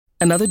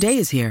Another day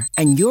is here,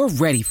 and you're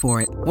ready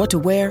for it. What to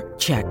wear?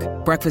 Check.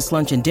 Breakfast,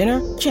 lunch, and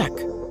dinner? Check.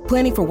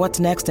 Planning for what's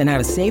next and how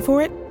to save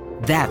for it?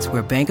 That's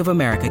where Bank of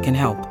America can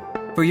help.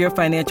 For your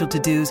financial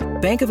to-dos,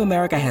 Bank of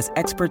America has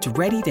experts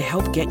ready to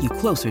help get you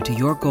closer to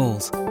your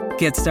goals.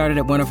 Get started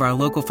at one of our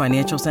local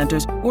financial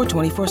centers or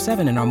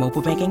 24/7 in our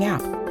mobile banking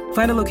app.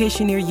 Find a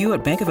location near you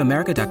at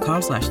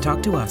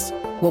bankofamerica.com/talktous.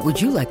 What would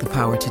you like the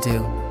power to do?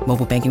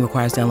 Mobile banking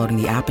requires downloading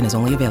the app and is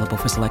only available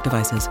for select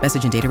devices.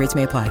 Message and data rates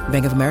may apply.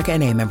 Bank of America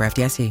N.A., member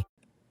FDIC.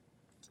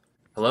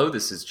 Hello,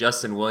 this is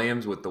Justin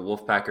Williams with the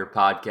Wolfpacker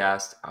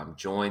Podcast. I'm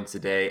joined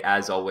today,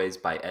 as always,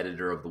 by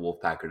editor of the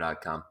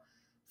Wolfpacker.com,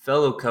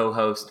 fellow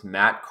co-host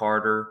Matt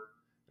Carter,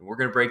 and we're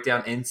going to break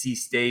down NC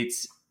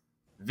State's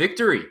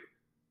victory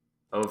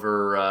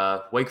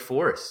over Wake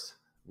Forest.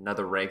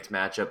 Another ranked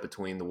matchup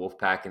between the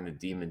Wolfpack and the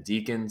Demon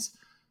Deacons.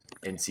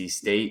 NC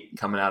State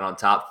coming out on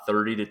top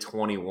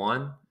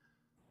 30-21.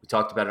 We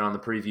talked about it on the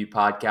preview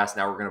podcast.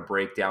 Now we're going to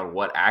break down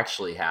what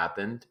actually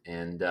happened.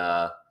 And,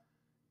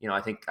 I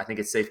think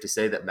it's safe to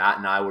say that Matt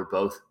and I were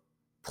both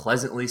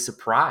pleasantly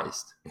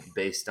surprised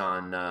based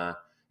on,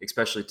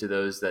 especially to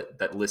those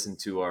that listened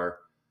to our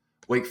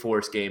Wake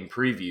Forest game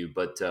preview.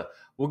 But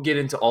we'll get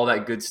into all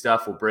that good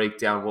stuff. We'll break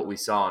down what we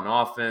saw on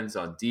offense,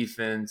 on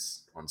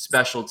defense, on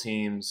special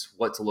teams,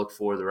 what to look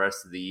for the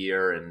rest of the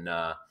year, and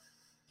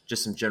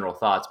just some general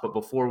thoughts. But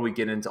before we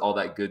get into all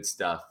that good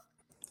stuff,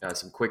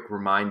 some quick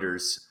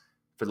reminders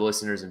for the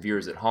listeners and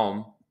viewers at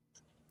home.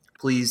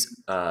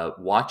 Please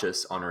watch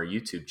us on our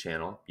YouTube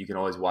channel. You can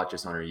always watch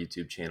us on our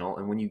YouTube channel.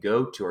 And when you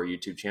go to our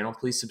YouTube channel,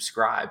 please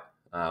subscribe.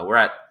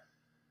 We're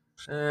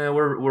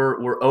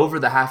over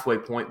the halfway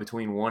point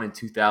between 1,000 and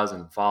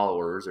 2,000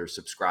 followers, or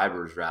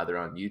subscribers rather,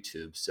 on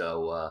YouTube.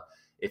 So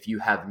if you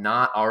have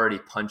not already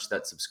punched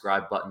that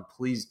subscribe button,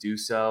 please do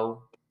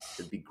so.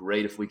 It'd be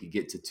great if we could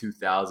get to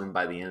 2,000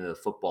 by the end of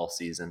the football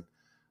season.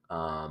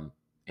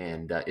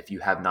 And if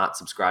you have not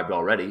subscribed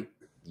already,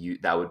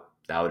 that would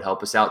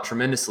help us out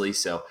tremendously.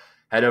 So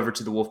head over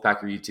to the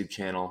Wolfpacker YouTube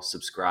channel,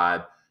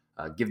 subscribe,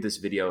 give this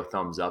video a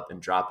thumbs up,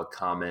 and drop a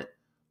comment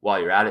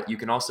while you're at it. You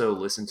can also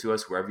listen to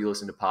us wherever you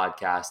listen to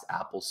podcasts: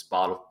 Apple,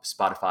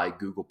 Spotify,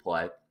 Google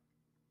Play.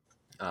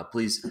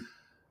 Please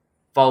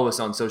follow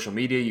us on social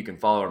media. You can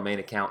follow our main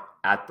account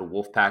at the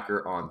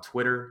Wolfpacker on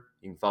Twitter.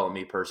 You can follow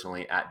me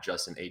personally at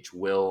Justin H.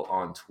 Will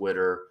on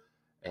Twitter.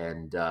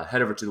 And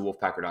head over to the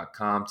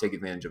Wolfpacker.com. Take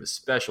advantage of a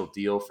special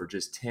deal for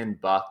just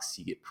 $10.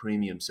 You get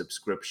premium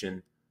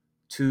subscription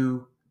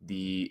to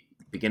the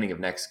beginning of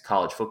next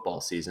college football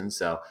season.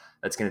 So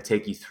that's going to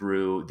take you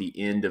through the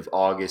end of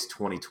August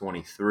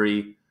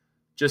 2023.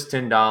 Just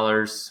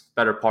 $10,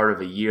 better part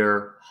of a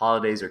year.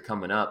 Holidays are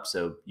coming up,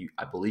 so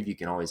I believe you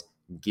can always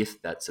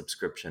gift that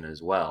subscription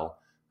as well.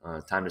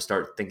 Time to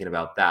start thinking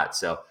about that.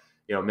 So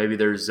maybe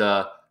there's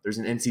an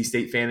NC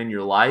State fan in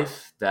your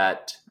life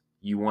that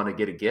you want to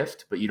get a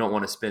gift, but you don't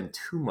want to spend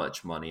too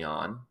much money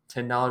on.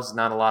 $10 is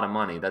not a lot of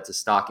money. That's a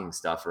stocking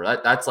stuffer.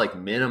 That's like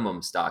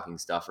minimum stocking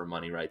stuffer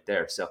money right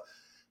there. So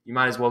you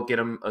might as well get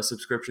them a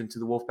subscription to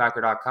the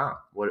Wolfpacker.com.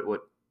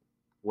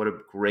 What a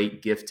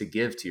great gift to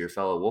give to your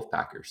fellow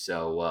Wolfpackers.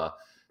 So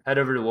head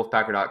over to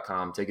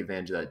Wolfpacker.com, take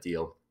advantage of that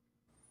deal.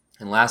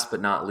 And last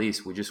but not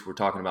least, we're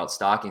talking about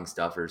stocking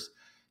stuffers.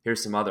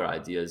 Here's some other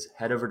ideas.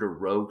 Head over to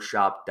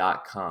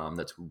rogueshop.com.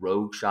 That's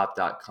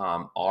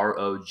rogueshop.com,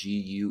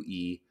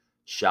 ROGUE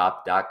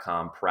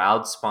shop.com.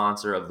 Proud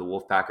sponsor of the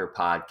Wolfpacker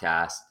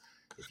Podcast.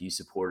 If you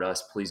support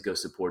us, please go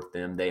support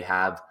them. They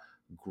have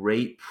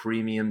great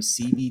premium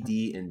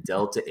CBD and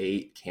Delta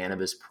 8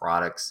 cannabis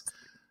products,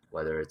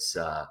 whether it's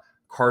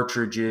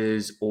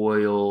cartridges,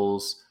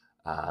 oils,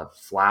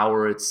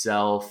 flower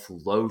itself,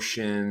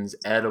 lotions,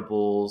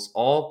 edibles,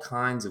 all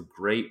kinds of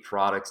great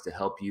products to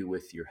help you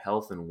with your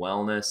health and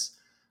wellness.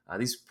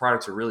 These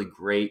products are really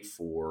great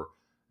for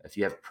if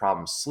you have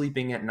problems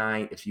sleeping at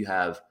night, if you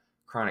have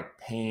chronic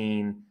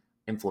pain,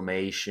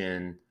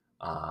 inflammation,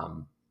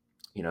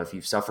 if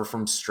you suffer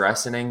from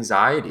stress and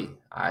anxiety.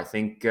 I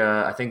think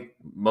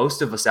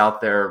most of us out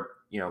there,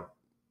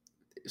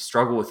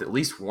 struggle with at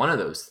least one of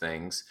those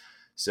things.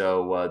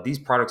 So these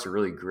products are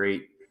really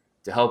great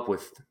to help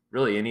with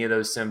really any of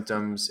those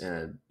symptoms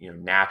in a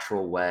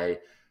natural way.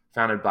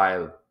 Founded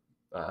by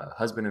a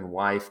husband and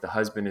wife. The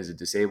husband is a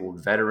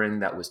disabled veteran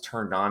that was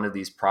turned on to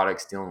these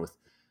products, dealing with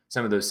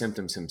some of those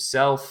symptoms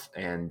himself,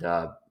 and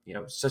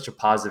such a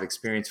positive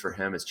experience for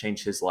him. It's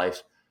changed his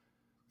life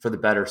for the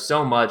better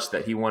so much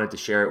that he wanted to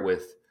share it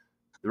with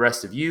the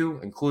rest of you,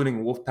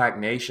 including Wolfpack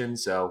Nation.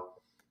 So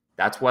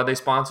that's why they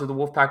sponsor the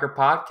Wolfpacker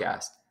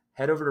Podcast.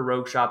 Head over to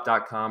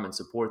rogueshop.com and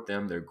support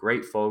them. They're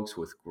great folks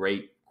with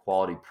great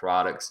quality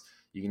products.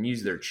 You can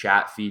use their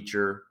chat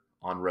feature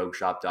on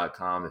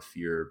rogueshop.com if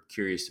you're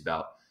curious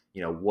about,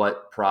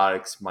 what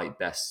products might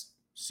best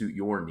suit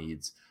your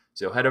needs.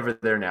 So head over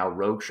there now,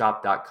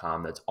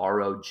 rogueshop.com. That's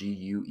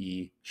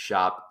ROGUE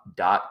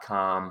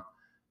shop.com.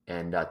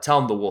 And tell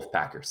them the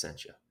Wolfpacker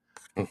sent you.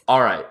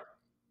 All right.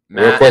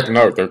 Matt. Real quick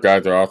note, those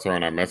guys are also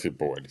on our message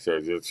board.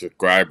 So just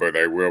subscribe, or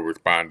they will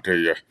respond to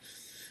you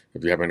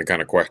if you have any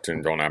kind of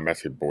questions on our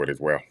message board as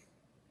well.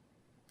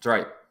 That's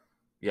right.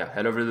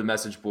 head over to the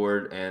message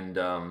board and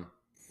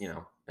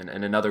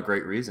and another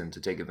great reason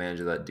to take advantage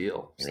of that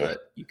deal so that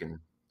you can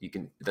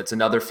that's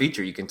another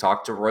feature. You can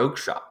talk to Rogue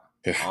Shop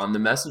on the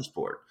message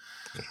board.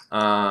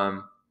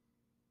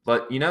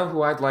 But you know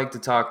who I'd like to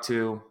talk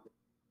to?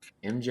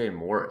 MJ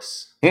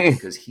Morris,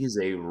 because he's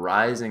a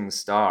rising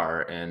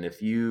star. And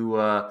if you,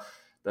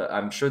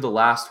 I'm sure the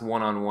last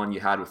one-on-one you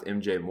had with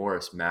MJ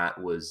Morris,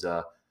 Matt, was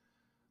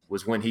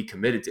when he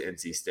committed to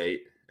NC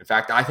State. In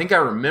fact, I think I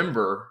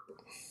remember.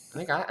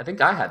 I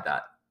think I had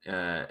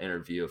that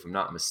interview, if I'm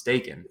not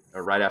mistaken,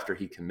 or right after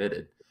he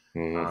committed.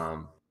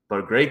 But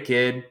a great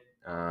kid,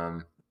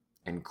 and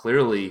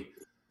clearly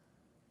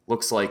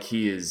looks like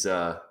he is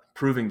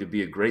proving to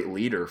be a great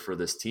leader for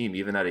this team,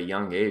 even at a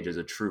young age as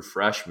a true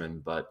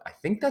freshman. But I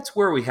think that's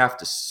where we have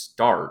to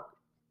start.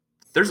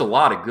 There's a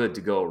lot of good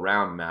to go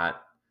around, Matt.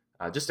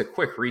 Just a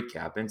quick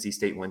recap: NC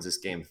State wins this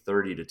game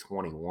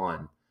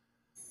 30-21.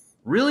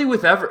 Really,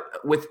 there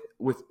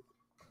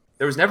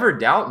was never a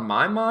doubt in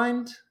my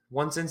mind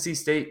once NC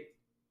State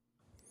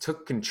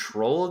took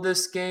control of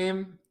this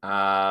game.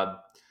 I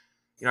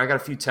got a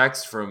few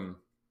texts from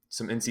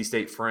some NC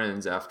State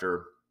friends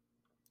after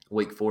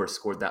Wake Forest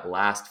scored that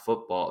last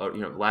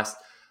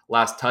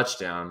last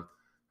touchdown.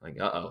 Like,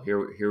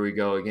 here we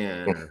go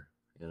again.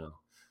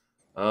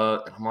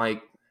 Or, I'm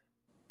like,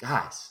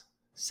 guys,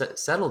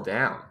 settle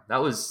down.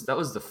 That was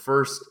the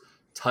first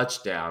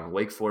touchdown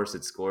Wake Forest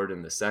had scored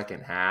in the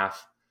second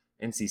half.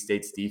 NC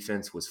State's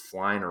defense was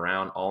flying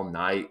around all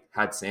night,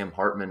 had Sam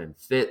Hartman in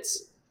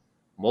fits,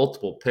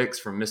 multiple picks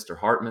from Mr.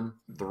 Hartman,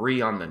 3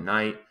 on the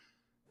night.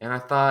 And I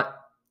thought,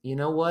 you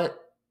know what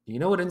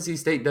NC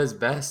State does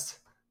best?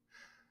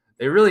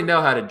 They really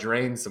know how to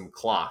drain some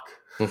clock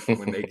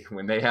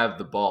when they have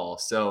the ball.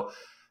 So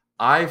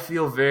I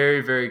feel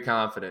very, very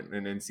confident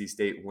in NC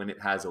State when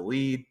it has a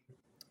lead.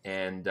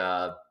 And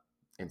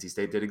NC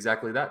State did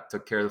exactly that.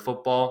 Took care of the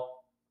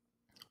football,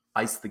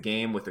 iced the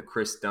game with a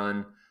Chris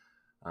Dunn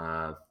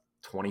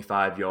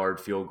 25-yard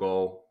field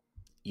goal,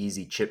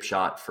 easy chip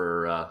shot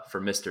for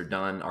Mr.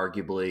 Dunn,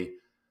 arguably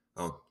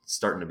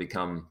starting to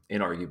become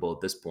inarguable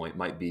at this point,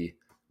 might be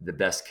the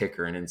best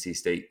kicker in NC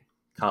State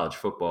college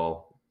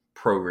football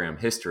program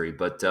history.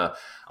 But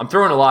I'm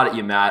throwing a lot at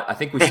you, Matt. I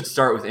think we should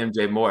start with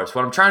MJ Morris.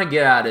 What I'm trying to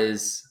get at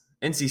is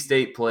NC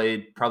State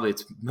played probably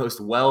its most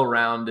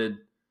well-rounded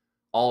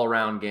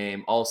all-around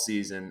game all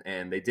season,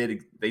 and they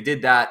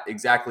did that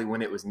exactly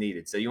when it was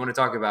needed. So you want to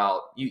talk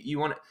about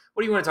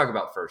what do you want to talk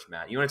about first,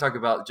 Matt? You want to talk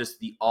about just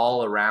the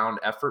all-around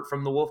effort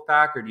from the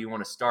Wolfpack, or do you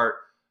want to start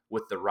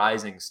with the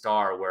rising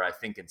star where I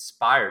think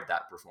inspired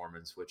that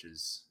performance, which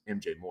is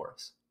MJ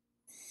Morris?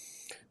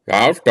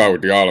 I'll start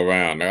with the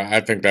all-around. I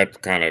think that's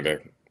kind of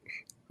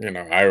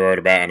I wrote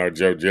about it. I know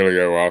Joe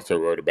Giglio also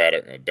wrote about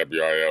it at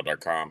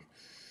WRL.com.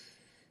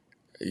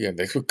 Yeah,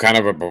 this was kind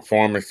of a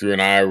performance you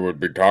and I would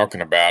be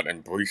talking about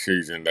in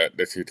preseason, that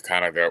this is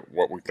kind of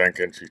what we think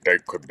NC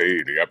State could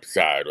be, the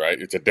upside, right?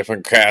 It's a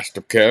different cast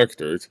of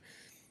characters.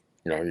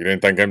 You didn't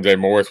think MJ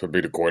Morris would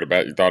be the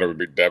quarterback. You thought it would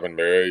be Devin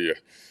Murray. You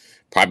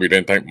probably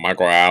didn't think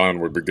Michael Allen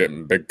would be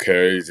getting big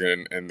carries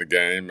in the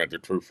game as a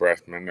true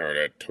freshman, or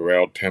that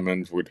Terrell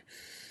Timmons would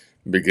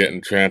be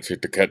getting chances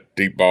to catch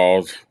deep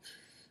balls.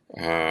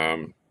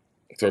 So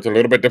it's a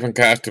little bit different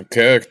cast of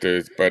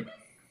characters, but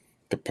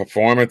the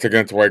performance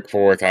against Wake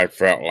Forest, I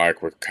felt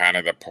like, was kind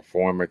of the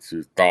performance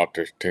you thought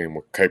this team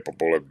was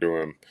capable of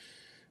doing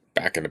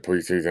back in the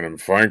preseason,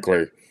 and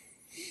frankly,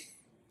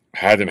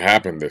 hasn't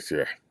happened this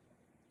year.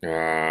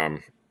 I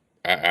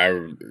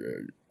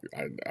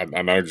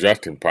know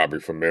Justin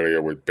probably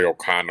familiar with Bill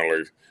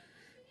Connolly,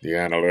 the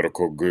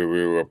analytical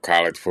guru of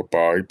college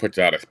football. He puts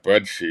out a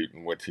spreadsheet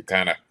in which he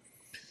kind of,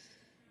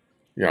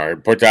 he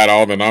puts out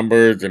all the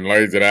numbers and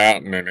lays it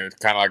out, and then it's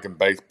kind of like in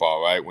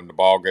baseball, right? When the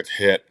ball gets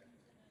hit,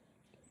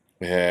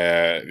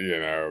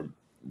 you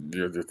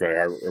just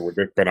say, would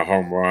this been a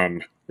home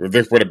run?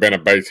 This would have been a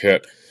base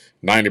hit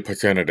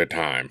 90% of the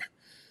time,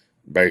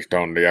 based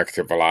on the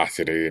exit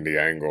velocity and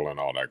the angle and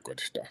all that good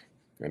stuff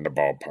in the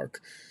ballpark.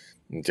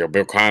 And so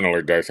Bill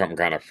Connolly does something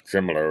kind of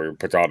similar. He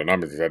puts all the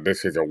numbers and says,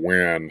 this is a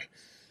win,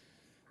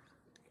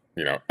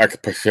 X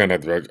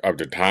percentage of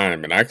the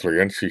time. And actually,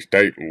 NC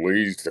State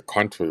leads the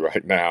country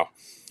right now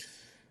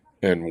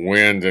in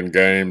wins in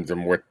games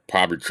and what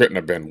probably shouldn't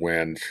have been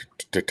wins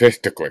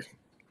statistically.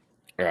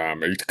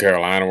 East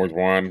Carolina was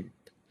one.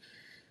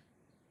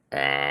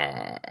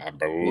 I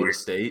believe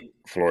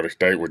Florida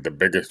State was the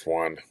biggest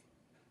one.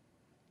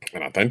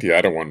 And I think the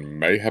other one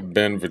may have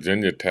been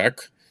Virginia Tech.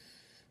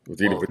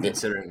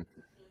 Considering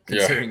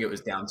it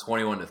was down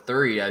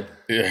 21-3,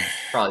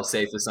 probably a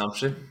safe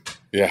assumption.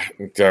 Yeah.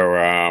 So,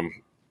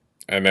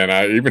 and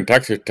then even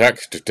Texas Tech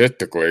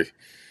statistically,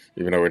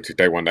 even though NC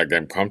State won that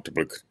game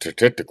comfortably,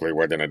 statistically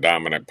wasn't a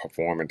dominant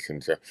performance.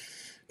 And so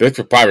this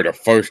was probably the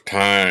first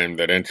time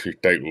that NC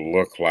State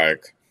looked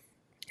like,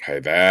 hey,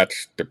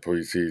 that's the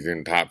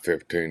preseason top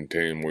 15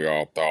 team we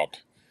all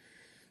thought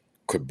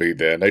could be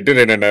there. They did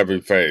it in every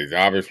phase.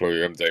 Obviously,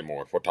 MJ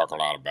Morris, we'll talk a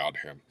lot about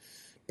him.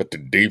 But the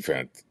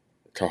defense,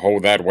 to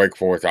hold that Wake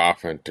Forest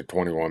offense to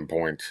 21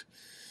 points,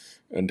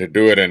 And to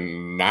do it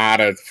in not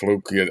as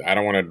fluky, I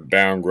don't want to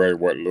downgrade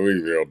what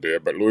Louisville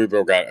did, but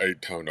Louisville got 8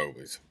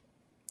 turnovers,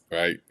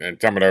 right? And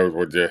some of those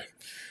were just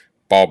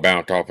ball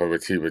bounced off a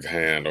receiver's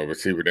hand or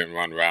receiver didn't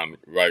run around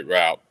right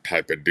route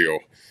type of deal.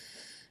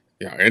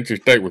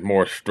 NC State was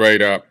more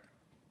straight up,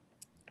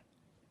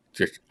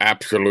 just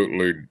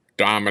absolutely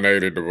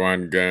dominated the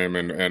run game.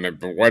 And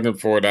if it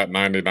wasn't for that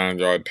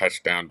 99-yard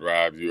touchdown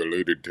drive you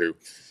alluded to,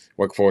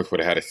 Wake Forest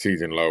would have had a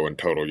season low in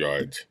total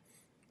yards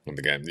in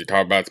the game. You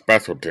talk about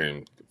special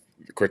teams.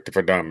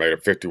 Christopher Dunn made a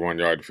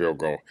 51-yard field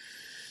goal.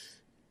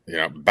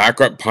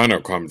 Backup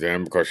punter comes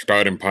in because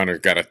starting punter's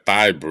got a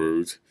thigh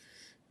bruise.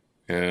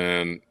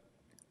 And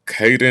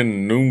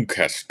Caden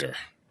Noonkester,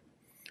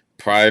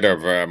 pride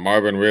of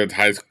Marvin Ridge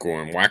High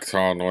School in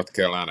Waxhaw, North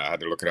Carolina. I had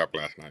to look it up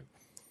last night.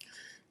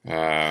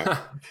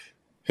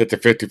 Hits a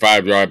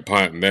 55-yard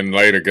punt and then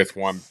later gets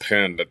one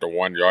pinned at the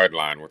 1-yard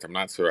line, which I'm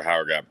not sure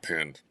how it got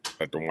pinned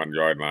at the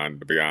 1-yard line,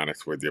 to be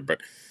honest with you.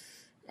 But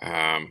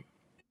and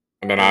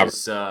then it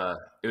was a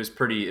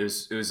pretty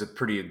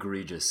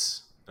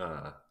egregious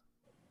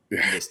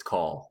missed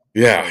call.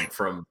 Yeah,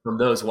 from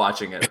those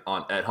watching it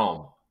at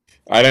home.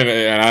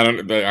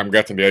 I'm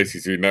guessing the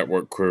ACC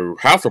network crew,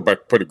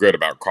 Hasselbeck's pretty good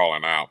about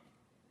calling out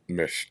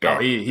missed stuff.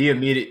 Oh, he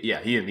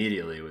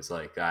immediately was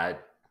like, I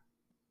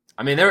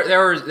mean,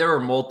 there were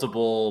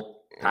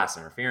multiple pass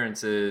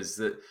interferences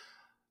that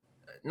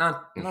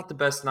not the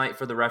best night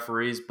for the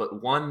referees,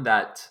 but one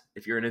that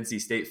if you're an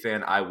NC State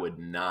fan, I would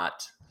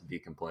not be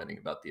complaining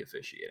about the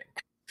officiating.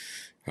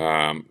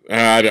 I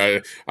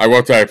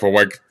will tell you for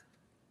Wake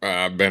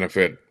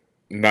benefit,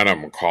 none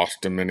of them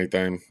cost them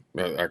anything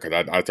because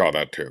I saw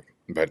that too.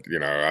 But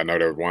I know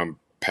there was one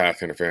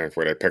pass interference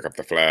where they pick up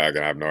the flag,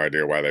 and I have no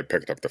idea why they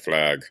picked up the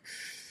flag.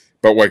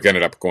 But Wake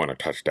ended up scoring a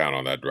touchdown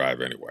on that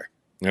drive anyway.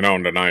 And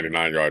on the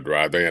 99-yard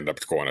drive, they ended up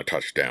scoring a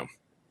touchdown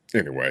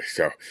anyway.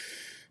 So,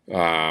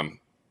 and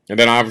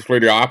then obviously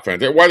the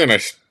offense. It wasn't a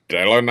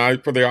stellar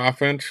night for the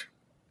offense.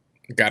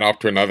 Got off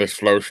to another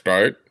slow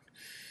start.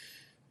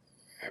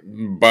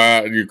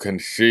 But you can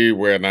see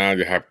where now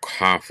you have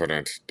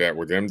confidence that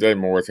with MJ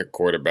Morris at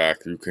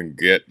quarterback, you can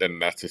get the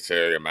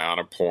necessary amount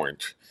of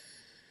points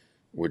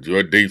with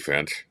your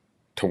defense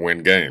to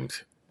win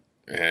games.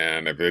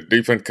 And if the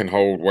defense can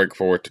hold Wake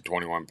Forest to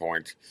 21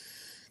 points,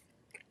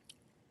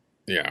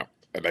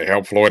 they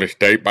held Florida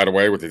State, by the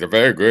way, which is a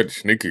very good,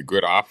 sneaky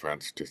good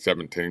offense, to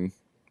 17.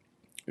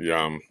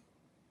 It's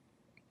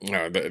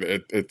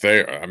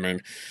there. I mean,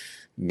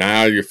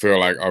 now you feel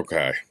like,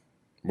 okay,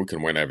 we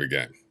can win every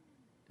game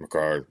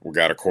because we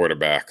got a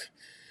quarterback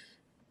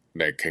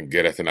that can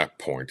get us enough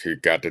points. He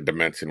got the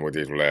dimension with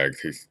his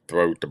legs. He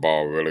throws the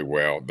ball really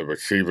well. The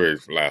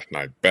receivers last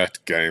night,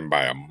 best game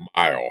by a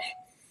mile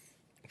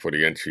for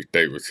the NC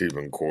State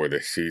receiving core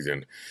this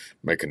season,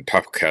 making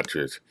tough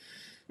catches.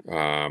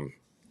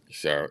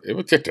 So it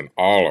was just an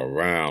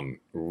all-around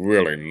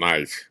really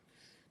nice,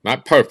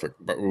 not perfect,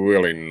 but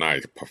really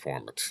nice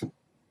performance.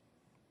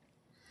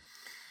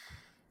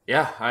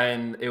 Yeah,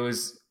 and it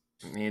was,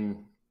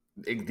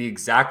 the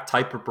exact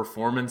type of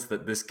performance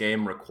that this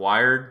game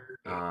required.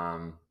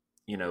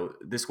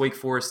 This Wake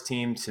Forest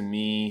team to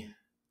me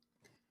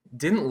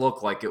did not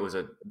look like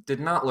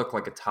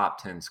a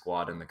top 10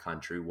 squad in the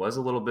country. Was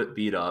a little bit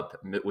beat up.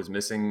 It was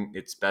missing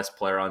its best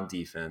player on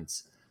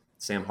defense.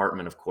 Sam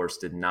Hartman, of course,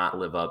 did not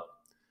live up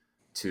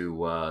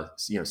to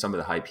some of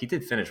the hype. He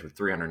did finish with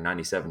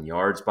 397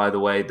 yards, by the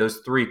way. Those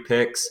 3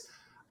 picks,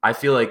 I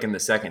feel like in the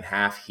second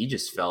half, he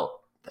just felt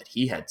that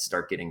he had to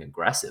start getting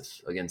aggressive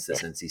against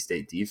this NC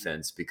State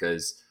defense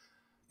because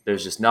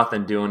there's just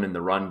nothing doing in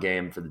the run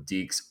game for the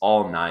Deeks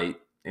all night.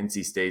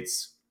 NC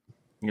State's,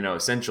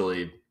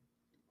 essentially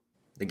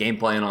the game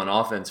plan on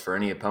offense for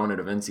any opponent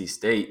of NC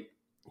State,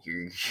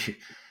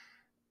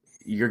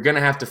 you're going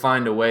to have to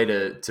find a way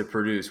to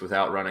produce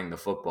without running the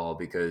football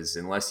because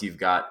unless you've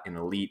got an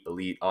elite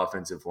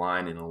offensive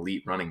line and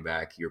elite running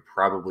back, you're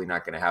probably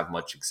not going to have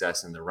much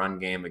success in the run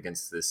game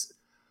against this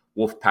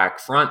Wolfpack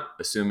front,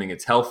 assuming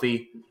it's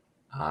healthy.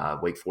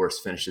 Wake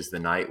Forest finishes the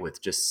night with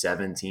just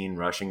 17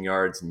 rushing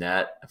yards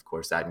net. Of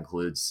course, that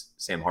includes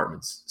Sam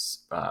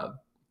Hartman's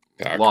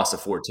loss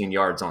of 14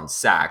 yards on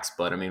sacks.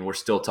 But, we're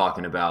still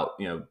talking about,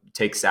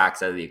 take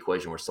sacks out of the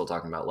equation. We're still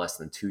talking about less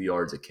than 2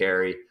 yards a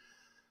carry.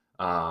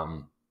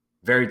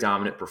 Very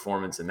dominant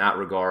performance in that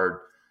regard.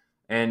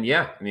 And,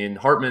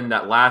 Hartman,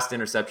 that last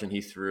interception he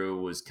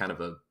threw was kind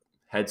of a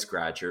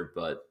head-scratcher.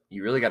 But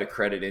you really got to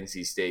credit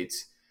NC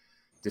State's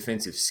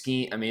defensive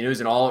scheme. It was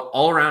an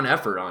all-around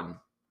effort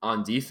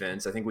on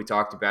defense. I think we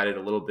talked about it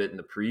a little bit in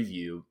the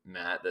preview,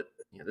 Matt, that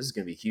this is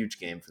going to be a huge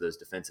game for those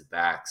defensive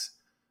backs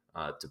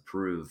to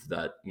prove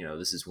that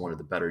this is one of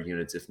the better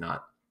units, if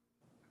not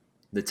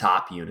the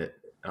top unit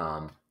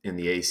in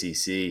the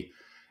ACC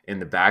in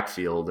the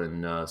backfield,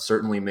 and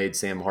certainly made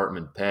Sam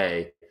Hartman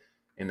pay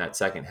in that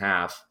second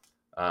half.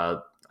 I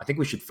think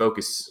we should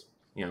focus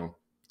a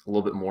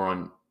little bit more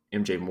on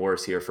MJ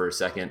Morris here for a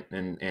second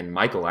and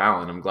Michael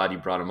Allen. I'm glad you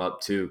brought him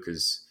up too,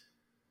 because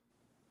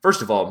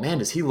first of all, man,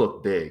 does he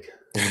look big.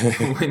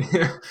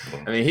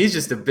 He's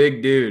just a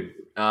big dude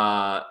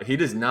He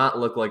does not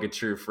look like a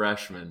true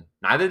freshman.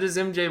 Neither does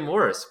MJ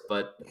Morris,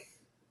 but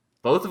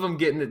both of them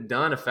getting it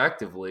done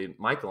effectively.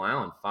 Michael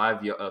Allen,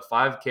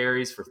 five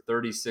carries for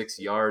 36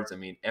 yards. I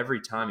mean,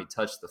 every time he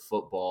touched the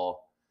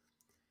football.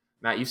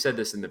 Matt, you've said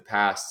this in the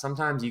past.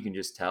 Sometimes you can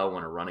just tell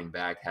when a running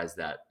back has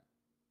that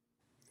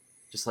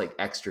just like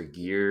extra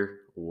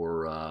gear,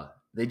 or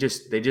they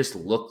just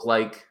look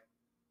like,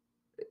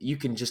 you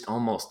can just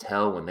almost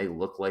tell when they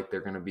look like they're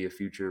going to be a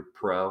future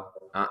pro.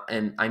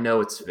 And I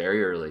know it's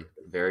very early,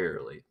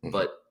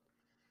 but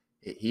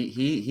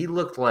he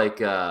looked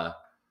like a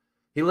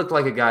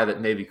guy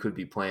that maybe could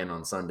be playing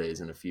on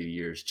Sundays in a few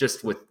years,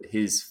 just with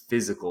his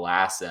physical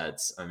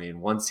assets. I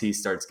mean, once he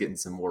starts getting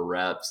some more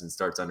reps and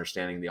starts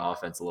understanding the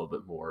offense a little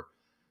bit more,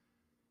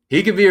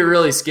 he could be a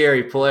really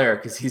scary player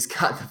because he's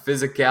got the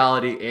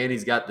physicality and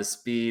he's got the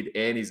speed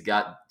and he's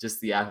got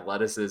just the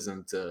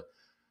athleticism to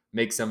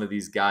make some of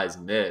these guys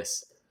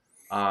miss.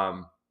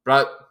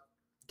 But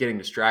getting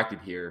distracted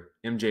here,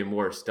 MJ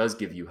Morris does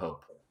give you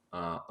hope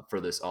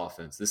for this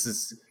offense. This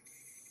is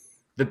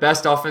the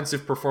best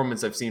offensive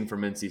performance I've seen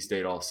from NC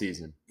State all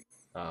season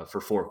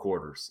for 4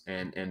 quarters.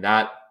 And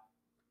that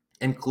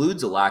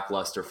includes a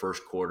lackluster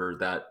first quarter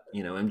that,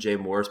 MJ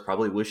Morris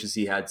probably wishes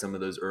he had some of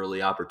those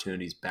early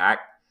opportunities back.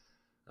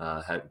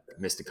 Had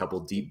missed a couple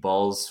deep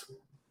balls,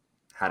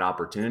 had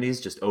opportunities,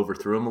 just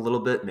overthrew them a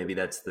little bit. Maybe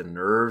that's the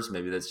nerves.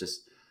 Maybe that's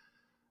just,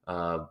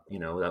 that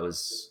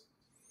was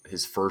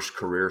his first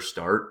career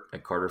start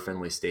at Carter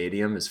Finley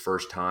Stadium, his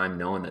first time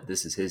knowing that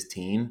this is his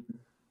team.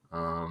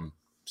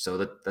 So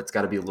that's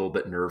got to be a little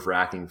bit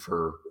nerve-wracking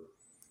for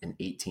an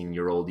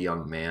 18-year-old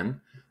young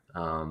man.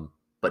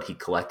 But he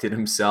collected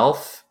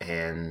himself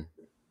and,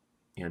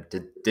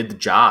 did the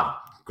job.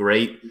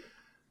 Great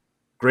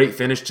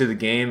finish to the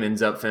game,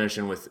 ends up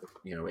finishing with,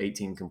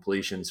 18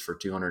 completions for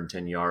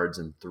 210 yards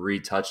and 3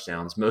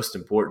 touchdowns. Most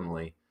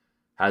importantly,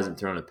 hasn't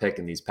thrown a pick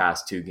in these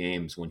past 2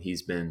 games when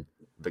he's been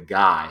the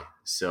guy.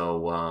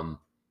 So,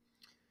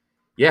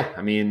 yeah,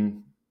 I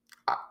mean,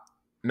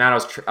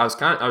 Matt, I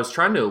was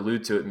trying to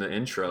allude to it in the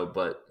intro,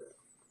 but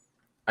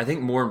I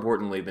think more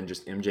importantly than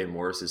just MJ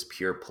Morris's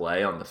pure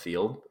play on the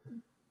field,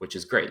 which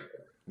is great,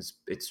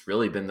 it's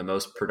really been the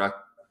most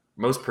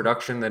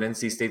production that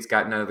NC State's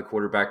gotten out of the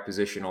quarterback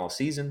position all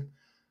season,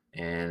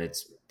 and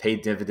it's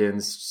paid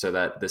dividends so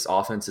that this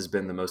offense has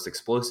been the most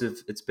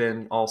explosive it's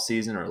been all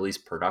season, or at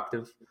least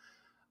productive.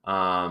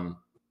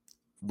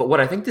 But what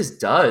I think this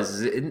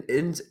does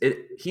is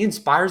he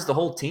inspires the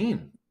whole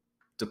team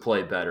to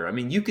play better. I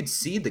mean, you could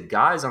see the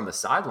guys on the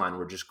sideline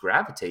were just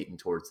gravitating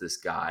towards this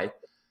guy.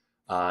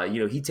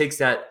 He takes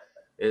that.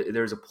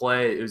 There's a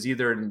play. It was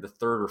either in the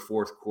 3rd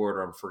or 4th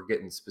quarter. I'm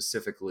forgetting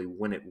specifically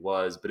when it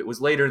was, but it was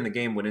later in the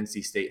game when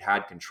NC State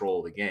had control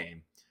of the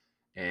game,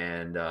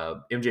 and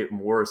MJ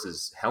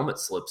Morris's helmet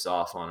slips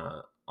off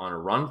on a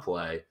run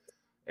play,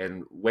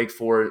 and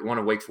one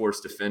of Wake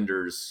Forest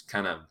defenders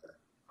kind of,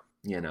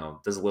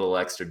 does a little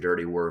extra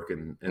dirty work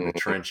in the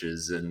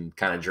trenches and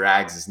kind of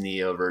drags his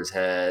knee over his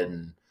head,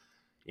 and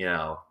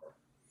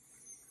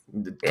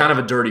kind of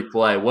a dirty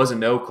play. It was a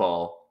no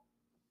call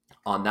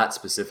on that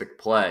specific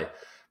play.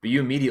 But you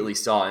immediately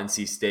saw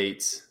NC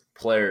State's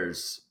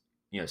players,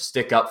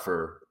 stick up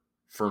for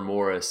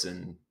Morris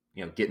and,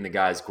 get in the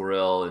guy's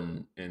grill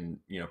and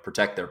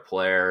protect their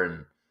player.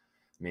 And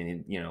I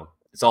mean,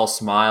 it's all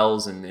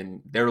smiles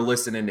and they're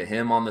listening to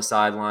him on the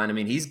sideline. I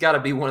mean, he's got to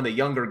be one of the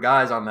younger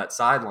guys on that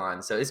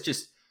sideline. So it's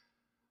just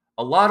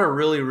a lot of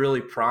really, really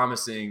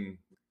promising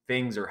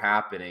things are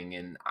happening.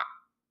 And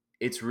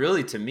it's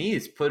really, to me,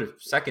 it's put a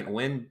second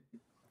win.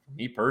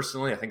 Me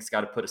personally, I think it's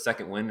got to put a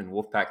second win in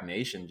Wolfpack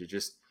Nation to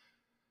just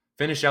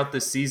finish out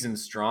this season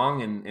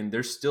strong, and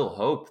there's still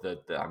hope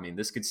that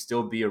this could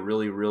still be a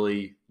really,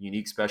 really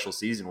unique special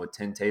season with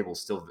 10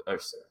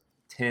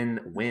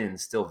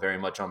 wins still very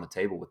much on the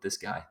table with this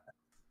guy.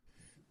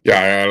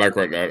 Yeah, I like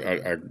what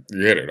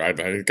you hit it. I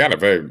got a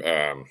very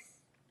I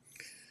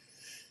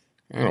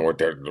don't know what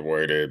the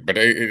word is, but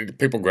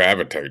people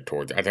gravitate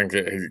towards it. I think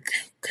that he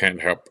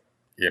can't help.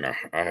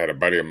 I had a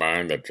buddy of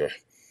mine that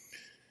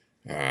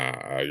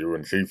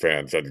UNC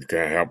fan said you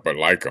can't help but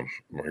like him.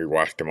 He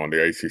watched him on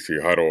the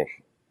ACC huddle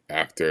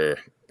after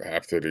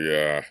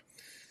the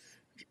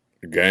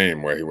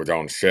game where he was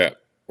on set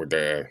with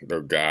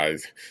the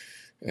guys,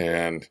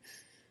 and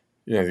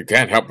you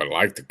can't help but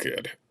like the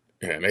kid.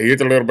 And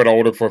he's a little bit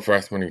older for a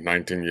freshman. He's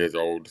 19 years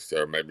old,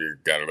 so maybe he's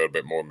got a little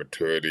bit more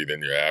maturity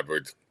than your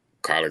average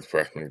college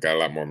freshman. Got a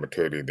lot more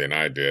maturity than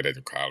I did as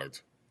a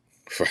college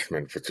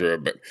freshman for sure.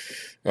 But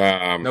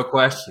no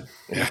question.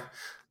 Yeah.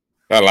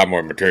 A lot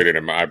more maturity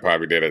than I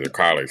probably did as a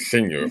college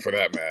senior, for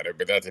that matter.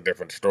 But that's a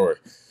different story.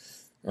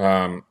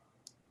 I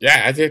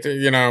think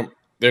the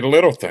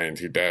little things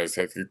he does,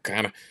 that he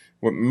kind of,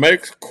 what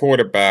makes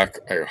quarterback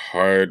a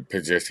hard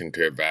position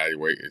to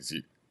evaluate is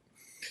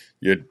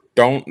you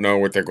don't know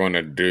what they're going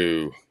to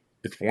do.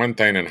 It's one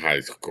thing in high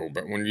school,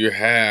 but when you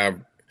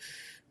have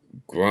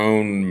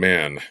grown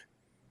men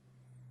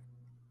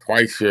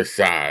twice your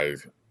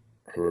size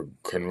who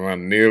can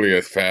run nearly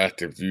as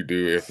fast as you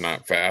do, if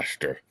not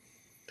faster,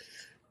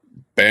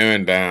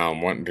 bearing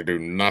down, wanting to do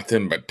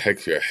nothing but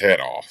take your head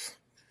off.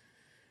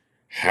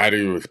 How do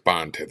you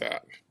respond to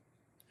that?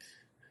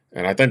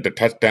 And I think the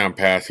touchdown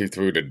pass he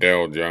threw to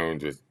Dale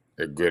Jones was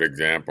a good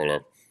example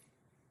of,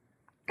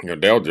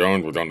 Dale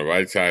Jones was on the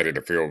right side of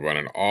the field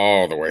running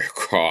all the way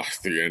across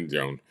the end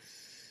zone.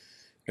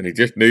 And he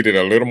just needed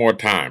a little more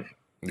time.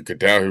 You could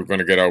tell he was going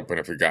to get open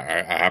if he got.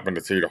 I happened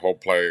to see the whole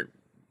play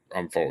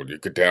unfold. You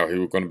could tell he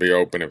was going to be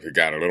open if he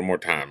got a little more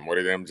time. What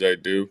did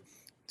MJ do?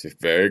 Just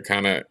very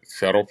kind of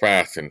subtle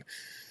fashion.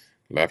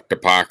 Left the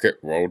pocket,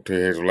 rolled to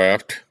his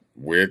left,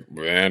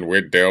 ran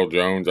with Dale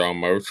Jones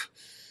almost,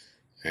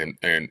 and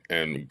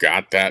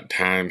got that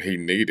time he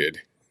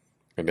needed,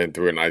 and then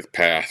threw a nice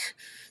pass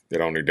that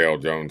only Dale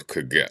Jones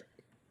could get.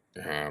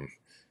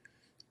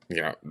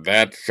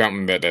 That's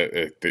something that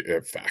is the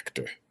it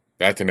factor.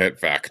 That's an it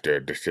factor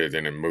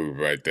decision and move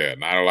right there.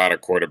 Not a lot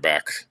of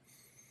quarterbacks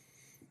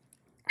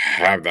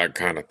have that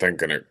kind of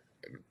thinking,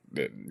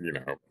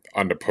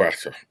 under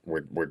pressure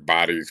with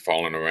bodies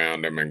falling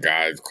around him and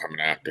guys coming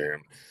after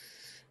him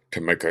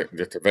to make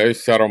just a very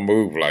subtle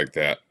move like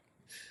that.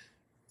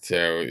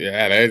 So,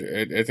 yeah,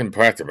 it's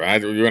impressive.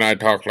 You and I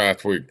talked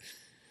last week.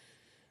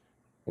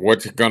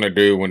 What's he going to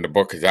do when the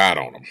book is out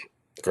on him?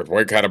 Because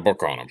Wake had a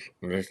book on him.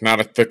 And it's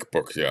not a thick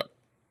book yet.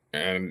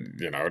 And,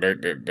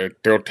 there's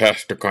still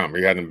tests to come.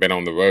 He hasn't been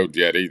on the road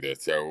yet either.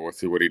 So we'll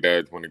see what he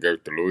does when he goes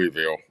to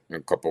Louisville in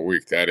a couple of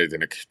weeks. That is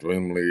an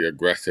extremely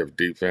aggressive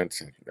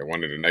defense. They're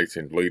one of the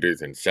nation's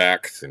leaders in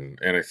sacks and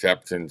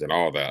interceptions and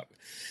all that.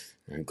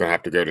 And he's going to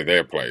have to go to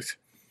their place.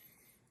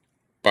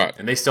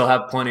 And they still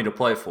have plenty to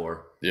play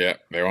for. Yeah,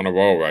 they're on a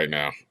roll right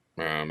now.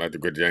 That's a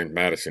good James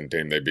Madison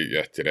team they beat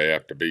yesterday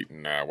after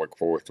beating Wake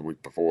Forest the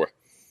week before.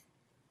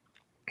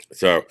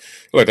 So,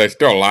 look, there's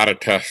still a lot of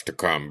tests to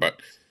come,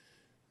 but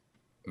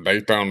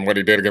based on what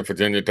he did against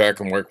Virginia Tech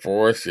and Wake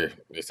Forest,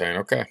 you're saying,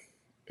 okay,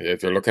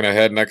 if you're looking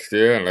ahead next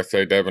year, and let's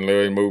say Devin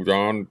Leary moves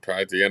on,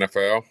 tries the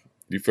NFL,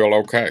 you feel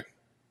okay.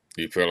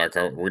 You feel like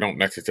we don't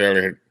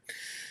necessarily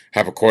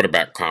have a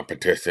quarterback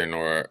competition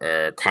or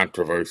a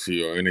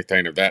controversy or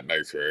anything of that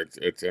nature.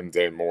 It's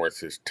MJ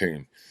Morris's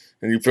team.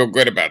 And you feel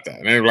good about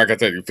that. And like I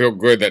said, you feel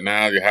good that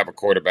now you have a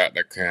quarterback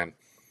that can,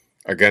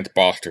 against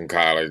Boston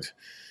College,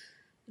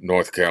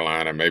 North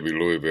Carolina, maybe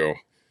Louisville,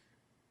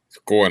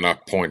 score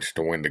enough points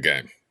to win the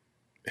game.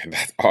 And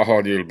that's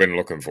all you've been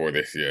looking for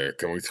this year.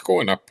 Can we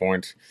score enough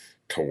points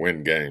to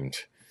win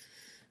games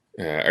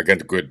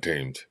against good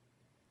teams?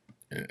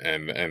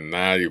 And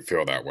now you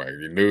feel that way.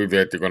 You knew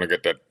that you're going to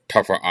get the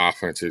tougher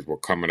offenses were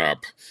coming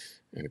up.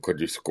 And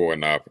could you score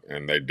enough?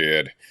 And they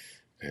did.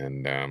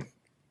 And,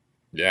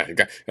 he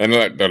got, and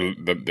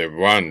the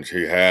runs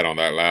he had on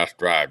that last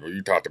drive,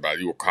 you talked about,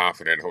 you were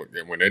confident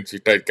when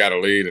NC State got a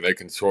lead and they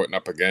can shorten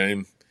up a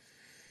game.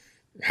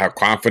 How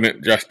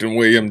confident Justin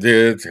Williams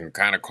is, and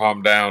kind of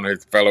calm down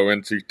his fellow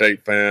NC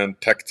State fan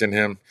texting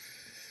him.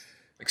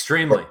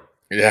 Extremely.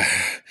 Yeah.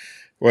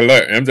 Well,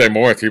 look, MJ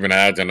Morris even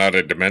adds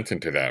another dimension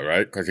to that,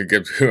 right? Because he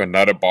gives you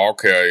another ball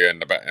carrier in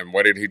the back. And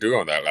what did he do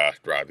on that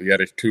last drive? He had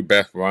his two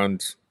best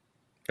runs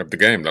of the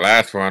game. The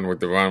last one was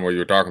the run where you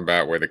were talking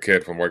about where the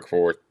kid from Wake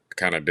Forest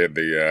kind of did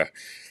the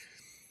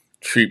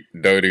cheap,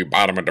 dirty,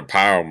 bottom of the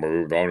pile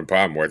move. The only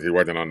problem was he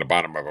wasn't on the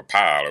bottom of a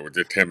pile. It was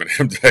just him and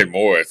MJ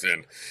Morris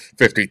and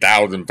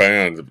 50,000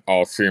 fans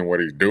all seeing what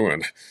he's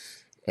doing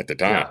at the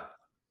time.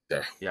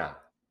 Yeah.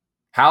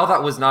 How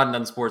that was not an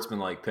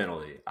unsportsmanlike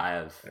penalty, I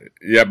have.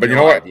 Yeah, but you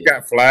know what? He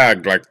got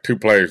flagged like 2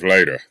 plays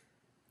later.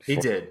 He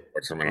did.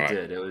 He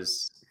did. It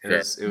was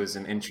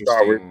an interesting.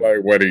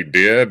 Replay what he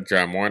did. So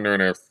I'm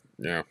wondering if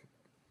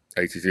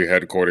ACC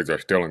headquarters are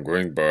still in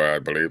Greensboro, I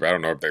believe. I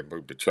don't know if they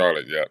moved to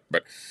Charlotte yet,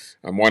 but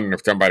I'm wondering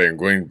if somebody in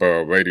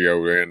Greensboro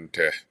radioed in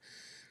to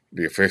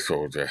the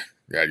officials.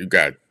 You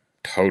guys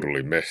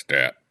totally missed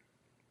that.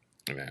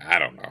 I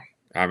don't know.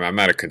 I'm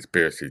not a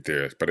conspiracy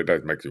theorist, but it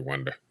does make you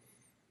wonder.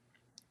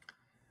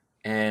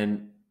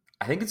 And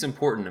I think it's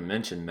important to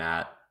mention,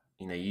 Matt,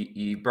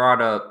 you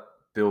brought up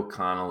Bill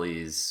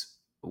Connolly's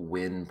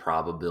win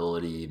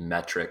probability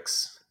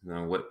metrics.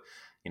 The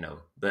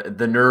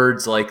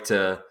nerds like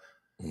to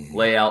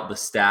lay out the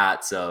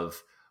stats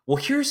of, well,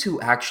 here's who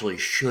actually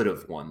should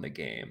have won the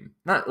game.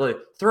 Not like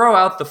throw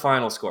out the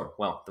final score.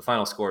 Well, the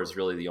final score is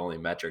really the only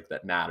metric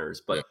that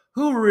matters, but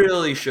who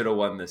really should have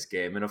won this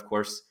game? And of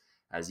course,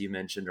 as you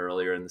mentioned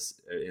earlier in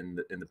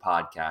the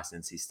podcast,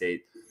 NC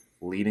State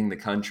leading the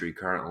country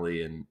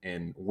currently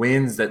in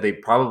wins that they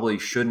probably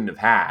shouldn't have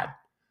had.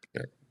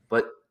 Yeah.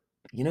 But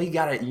you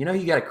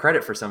gotta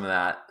credit for some of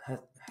that. It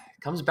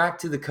comes back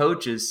to the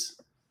coaches,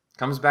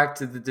 comes back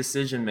to the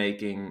decision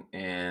making,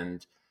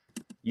 and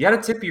you got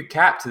to tip your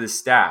cap to the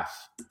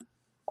staff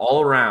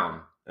all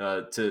around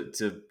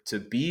to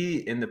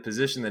be in the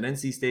position that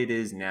NC State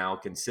is now,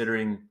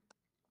 considering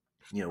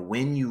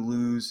when you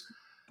lose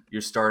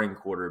your starting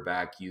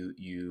quarterback,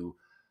 you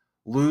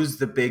lose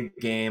the big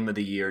game of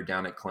the year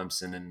down at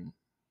Clemson and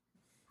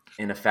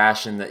in a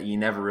fashion that you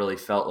never really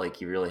felt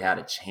like you really had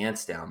a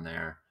chance down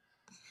there.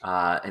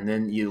 And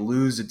then you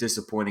lose a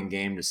disappointing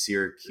game to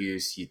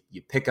Syracuse.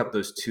 You pick up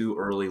those 2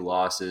 early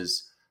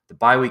losses. the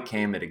bye week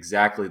came at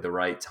exactly the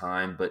right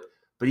time. But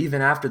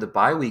even after the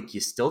bye week, you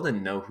still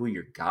didn't know who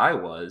your guy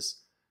was.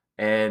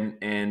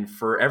 And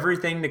for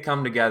everything to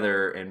come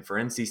together and for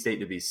NC State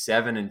to be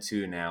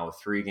 7-2 now with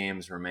 3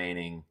 games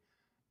remaining,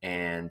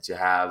 and to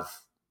have,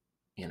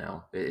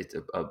 it's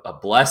a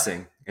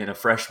blessing in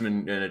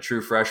a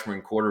true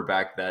freshman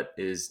quarterback that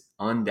is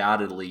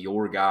undoubtedly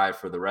your guy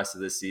for the rest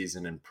of this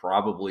season and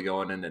probably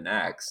going into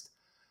next.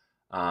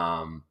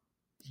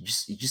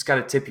 You just got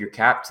to tip your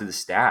cap to the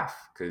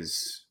staff,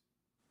 because,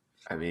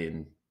 I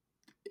mean,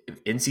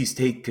 NC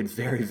State could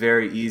very,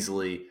 very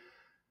easily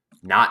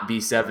not be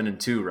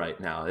 7-2 right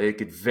now. It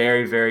could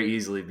very, very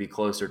easily be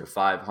closer to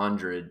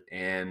 500.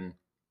 And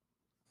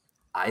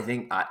I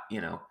think,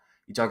 you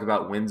talk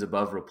about wins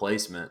above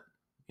replacement.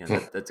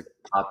 That's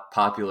a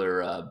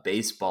popular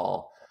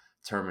baseball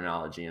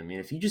terminology. I mean,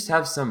 if you just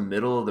have some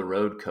middle of the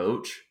road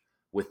coach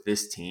with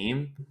this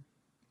team,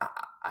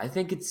 I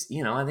think it's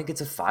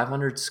a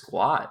 500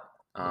 squad.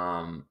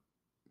 I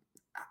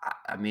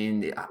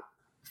mean,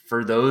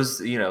 for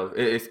those,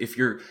 if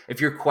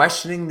you're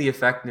questioning the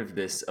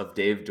effectiveness of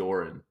Dave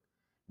Doran,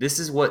 this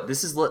is what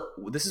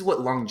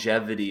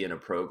longevity in a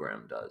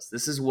program does.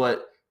 This is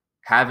what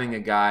having a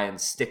guy and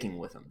sticking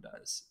with him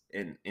does,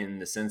 in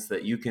the sense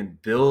that you can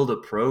build a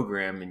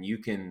program and you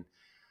can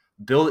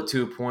build it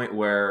to a point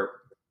where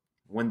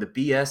when the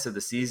BS of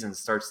the season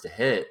starts to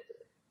hit,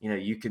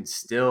 you can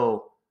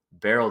still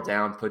barrel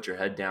down, put your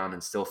head down,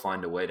 and still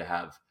find a way to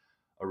have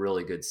a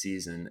really good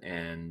season.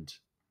 And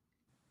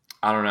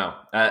I don't know,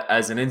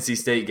 as an NC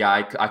State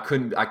guy, I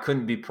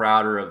couldn't be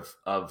prouder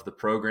of the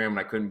program, and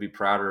I couldn't be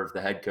prouder of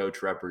the head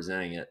coach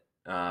representing it,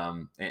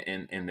 and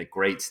the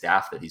great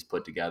staff that he's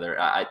put together.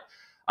 I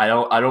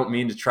don't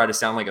mean to try to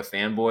sound like a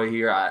fanboy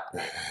here.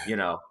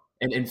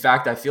 And in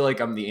fact, I feel like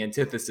I'm the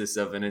antithesis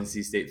of an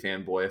NC State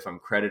fanboy if I'm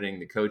crediting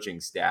the coaching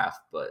staff.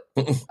 But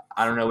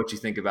I don't know what you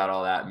think about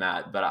all that,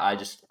 Matt. But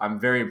I'm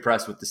very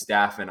impressed with the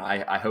staff, and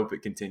I hope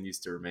it continues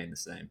to remain the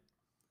same.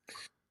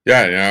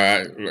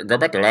 Yeah, go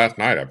back to last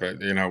night. I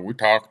believe we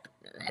talked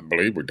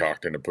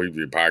in the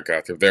preview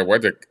podcast. If there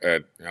was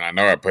and I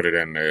know I put it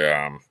in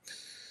the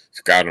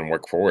Scout and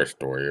Wake Forest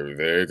story, if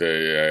there's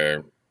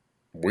a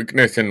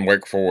weakness in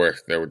Wake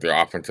Forest, there was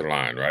the offensive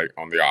line, right,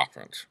 on the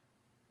offense.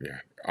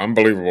 Yeah,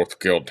 unbelievable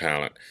skilled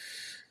talent.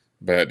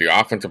 But the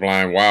offensive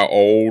line, while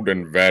old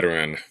and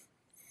veteran,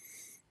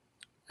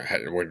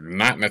 was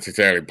not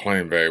necessarily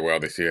playing very well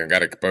this year and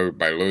got exposed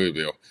by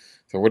Louisville.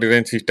 So what did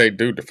NC State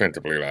do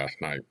defensively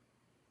last night?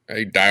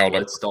 They dialed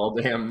up all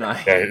damn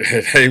night.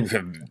 They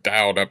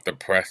dialed up the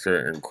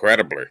pressure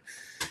incredibly.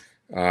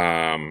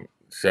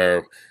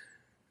 So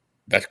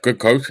that's good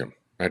coaching.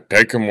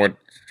 Take them what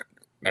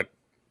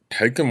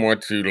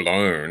you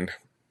learned.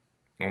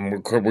 And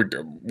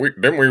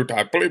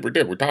I believe we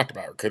did. We talked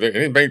about it. Could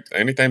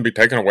anything be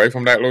taken away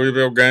from that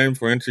Louisville game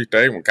for NC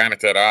State? We kind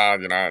of said,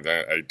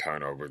 8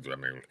 turnovers. I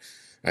mean,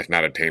 that's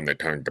not a team that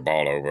turns the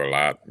ball over a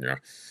lot.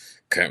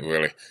 Can't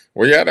really.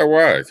 Well, yeah, there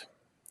was.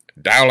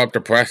 Dial up the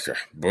pressure.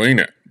 Bring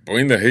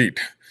the heat.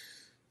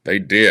 They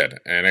did.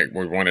 And it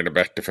was one of the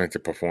best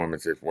defensive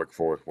performances Wake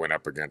Forest went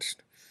up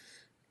against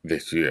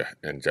this year.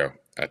 And so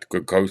that's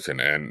good coaching.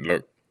 And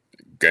look,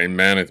 game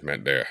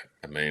management there.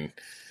 I mean,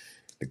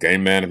 the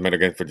game management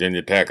against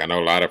Virginia Tech, I know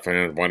a lot of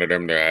fans wanted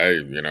them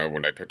to,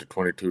 when they took the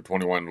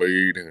 22-21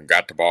 lead and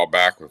got the ball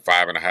back with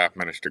 5.5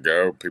 minutes to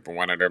go, people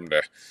wanted them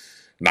to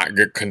not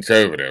get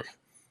conservative.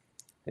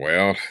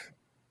 Well,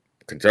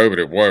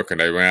 conservative work, and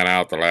they ran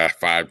out the last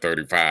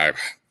 5:35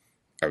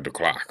 of the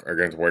clock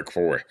against Wake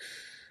Forest.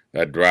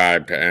 That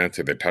drive to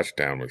answer the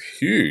touchdown was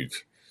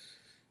huge,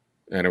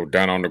 and it was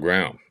done on the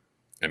ground.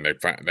 And they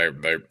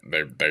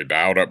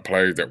dialed up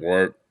plays that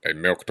worked. They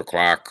milked the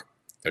clock.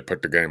 They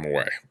put the game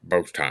away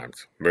both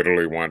times,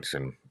 literally once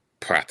and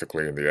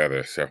practically in the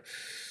other. So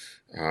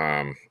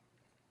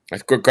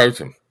that's good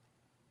coaching.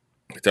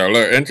 So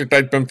look, NC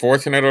State's been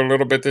fortunate a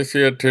little bit this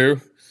year too.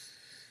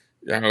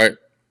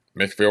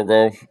 Missed field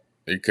goal.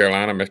 East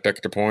Carolina missed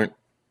extra point,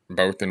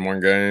 both in one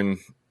game.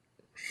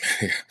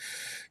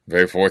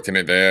 Very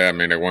fortunate there. I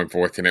mean, they weren't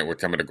fortunate with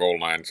some of the goal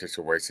line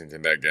situations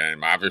in that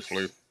game.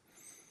 Obviously,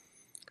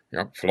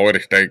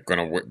 Florida State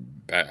gonna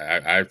win.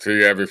 I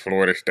see every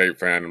Florida State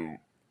fan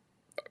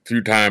a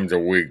few times a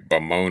week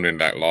bemoaning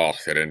that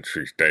loss at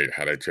NC State,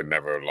 how they should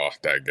never have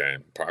lost that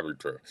game. Probably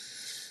true.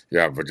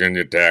 Yeah,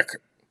 Virginia Tech,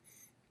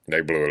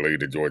 they blew a lead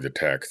to Georgia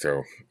Tech.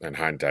 So in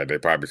hindsight, they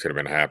probably should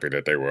have been happy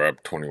that they were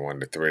up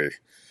 21-3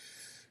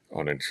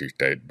 on NC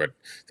State. But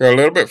they're a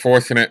little bit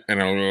fortunate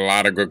and a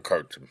lot of good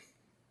coaching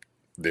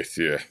this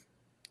year.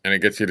 And it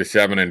gets you to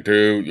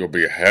 7-2. You'll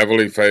be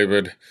heavily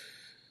favored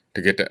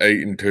to get to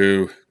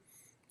 8-2.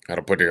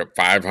 That'll put you at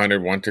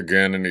 500 once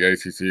again in the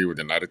ACC with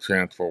another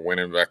chance for a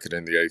winning record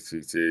in the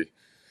ACC.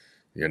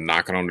 You're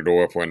knocking on the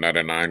door for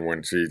another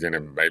 9-win season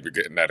and maybe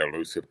getting that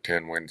elusive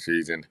 10-win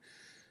season.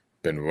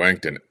 Been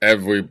ranked in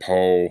every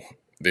poll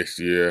this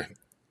year.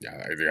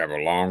 You have a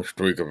long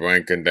streak of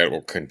ranking that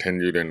will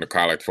continue in the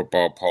college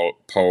football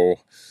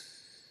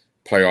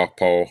playoff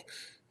poll.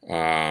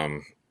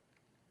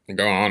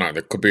 Go on.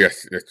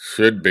 There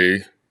should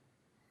be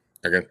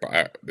against,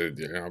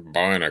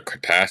 barring a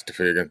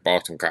catastrophe against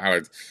Boston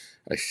College,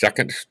 a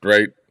second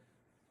straight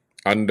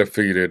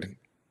undefeated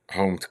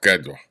home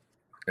schedule.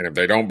 And if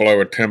they don't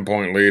blow a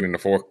 10-point lead in the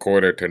fourth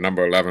quarter to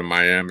number 11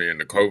 Miami in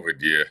the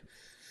COVID year,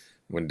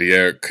 when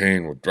De'Aaron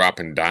King was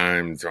dropping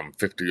dimes on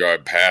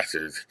 50-yard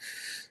passes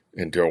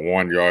into a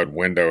 1-yard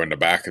window in the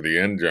back of the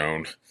end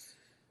zone,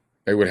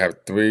 they would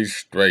have 3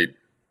 straight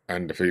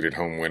undefeated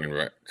home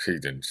winning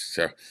seasons.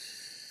 So,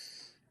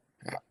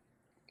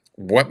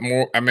 what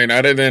more? I mean,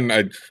 other than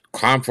a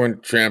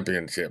conference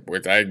championship,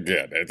 which I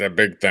get, it's a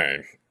big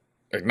thing.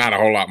 There's not a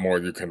whole lot more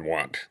you can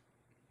want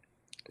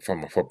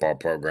from a football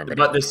program.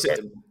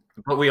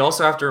 But we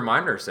also have to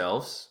remind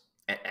ourselves,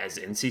 as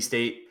NC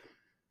State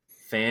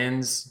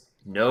fans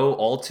know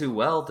all too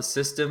well, the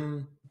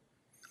system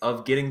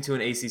of getting to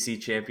an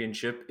ACC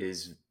championship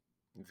is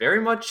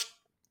very much,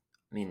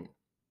 I mean,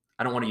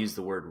 I don't want to use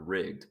the word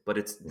rigged, but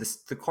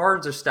the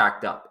cards are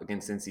stacked up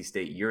against NC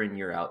State year in,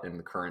 year out in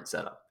the current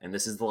setup. And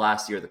this is the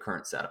last year of the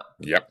current setup.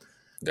 Yep.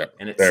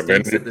 And it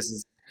stinks that this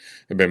is...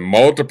 There have been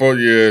multiple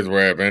years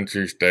where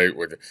NC State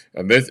was,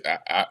 and this,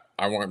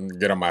 I want to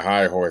get on my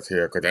high horse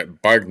here because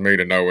it bugs me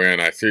to no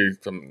end. I see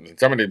some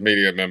of these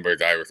media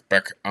members I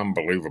respect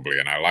unbelievably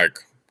and I like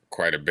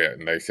quite a bit.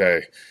 And they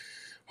say,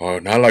 oh,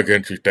 not like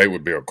NC State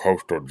would be a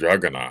coastal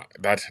juggernaut.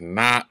 That's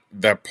not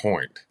the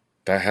point.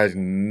 That has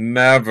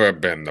never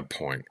been the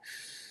point.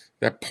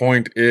 The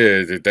point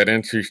is that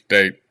NC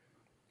State,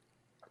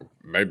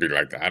 maybe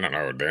like, I don't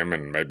know, them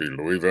and maybe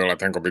Louisville, I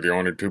think will be the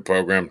only 2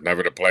 programs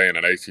never to play in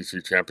an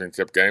ACC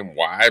championship game.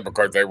 Why?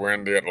 Because they were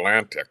in the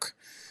Atlantic.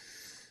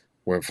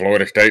 When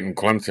Florida State and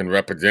Clemson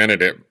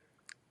represented it,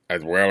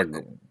 as well,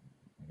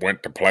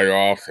 went to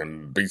playoffs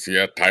and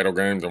BCS title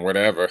games and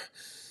whatever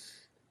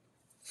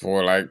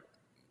for like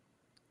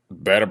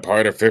better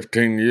part of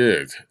 15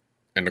 years.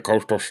 And the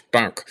Coastal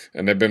stunk.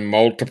 And there have been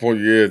multiple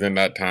years in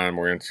that time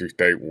where NC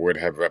State would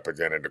have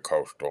represented the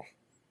Coastal,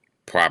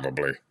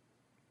 probably,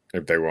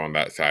 if they were on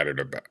that side of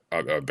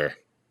the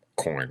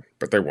coin.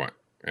 But they weren't.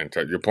 And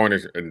so your point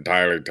is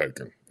entirely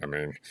taken. I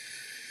mean,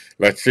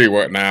 let's see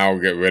what now,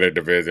 get rid of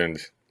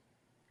divisions.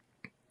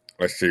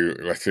 Let's see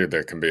if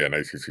there can be an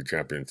ACC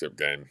championship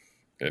game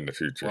in the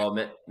future. Well,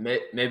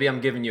 maybe I'm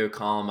giving you a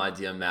column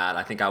idea, Matt.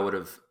 I think I would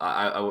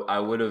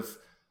have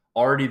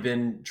already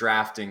been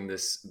drafting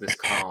this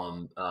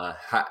column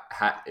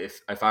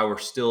if I were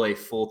still a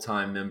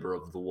full-time member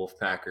of the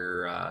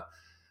Wolfpacker,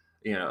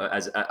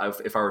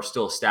 if I were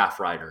still a staff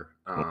writer.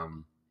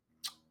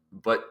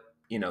 But,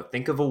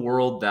 think of a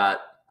world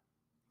that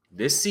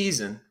this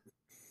season,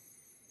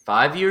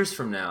 5 years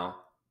from now,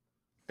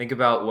 think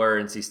about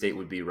where NC State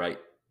would be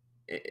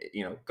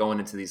going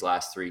into these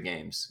last 3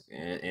 games.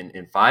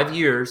 In 5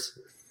 years,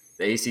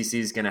 the ACC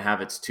is going to have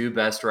its 2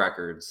 best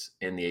records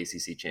in the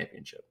ACC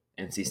championship.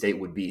 NC State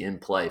would be in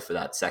play for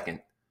that second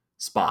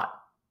spot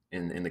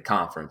in the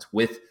conference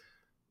with,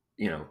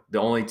 the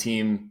only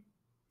team,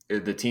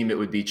 the team it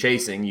would be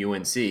chasing,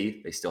 UNC.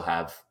 They still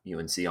have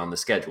UNC on the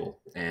schedule,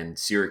 and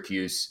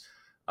Syracuse.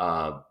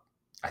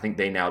 I think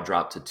they now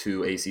dropped to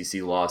 2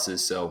 ACC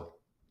losses. So,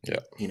 yeah,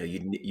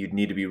 you'd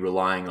need to be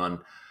relying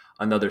on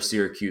another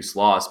Syracuse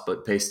loss,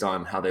 but based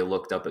on how they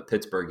looked up at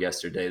Pittsburgh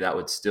yesterday, that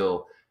would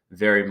still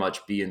very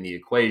much be in the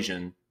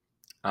equation.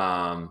 They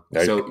got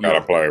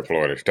to play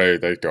Florida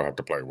State. They still have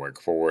to play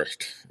Wake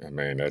Forest. I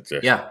mean, that's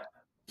just... Yeah.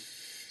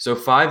 So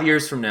 5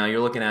 years from now, you're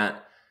looking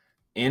at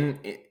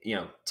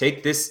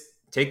take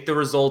the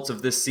results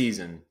of this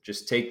season,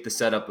 just take the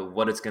setup of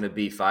what it's going to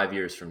be 5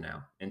 years from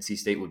now. NC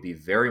State would be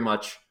very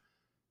much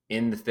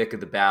in the thick of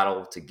the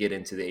battle to get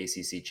into the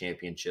ACC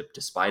championship,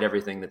 despite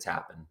everything that's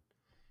happened.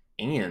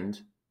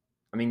 And,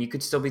 I mean, you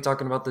could still be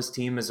talking about this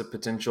team as a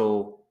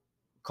potential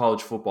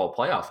college football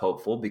playoff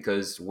hopeful,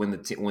 because when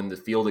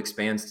the field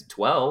expands to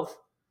 12,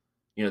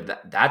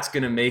 that's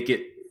going to make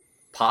it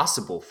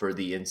possible for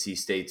the NC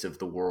States of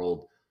the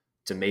world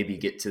to maybe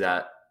get to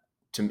that,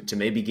 to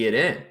maybe get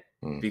in.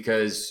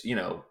 Because,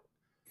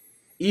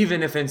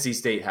 even if NC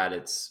State had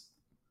its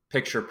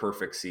picture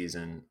perfect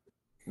season,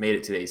 made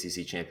it to the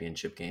ACC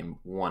championship game,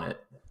 won it,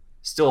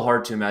 still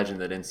hard to imagine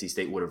that NC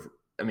State would have,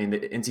 the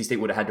NC State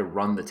would have had to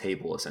run the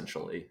table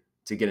essentially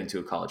to get into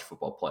a college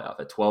football playoff.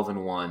 At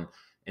 12-1,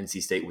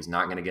 NC State was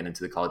not going to get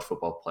into the college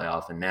football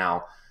playoff. And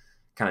now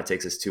kind of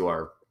takes us to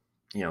our,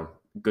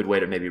 good way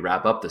to maybe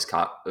wrap up this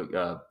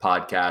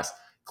podcast.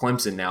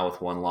 Clemson now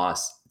with 1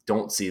 loss,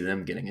 don't see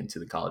them getting into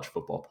the college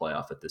football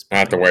playoff at this point.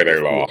 Not the way they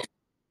lost.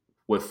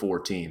 With 4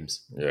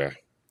 teams. Yeah.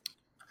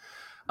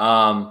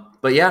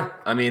 But yeah,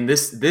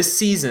 this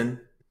season,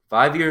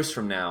 5 years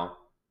from now,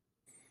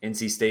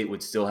 NC State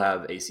would still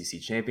have ACC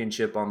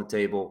championship on the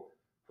table,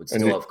 would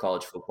still have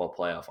college football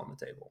playoff on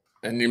the table.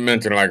 And you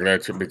mentioned like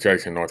that should be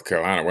chasing North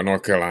Carolina. Well,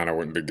 North Carolina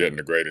wouldn't be getting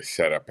the greatest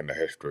setup in the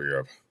history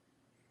of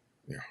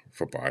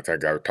football. I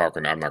think I was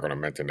talking, I'm not going to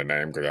mention the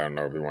name because I don't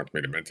know if he wants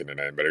me to mention the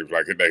name, but it was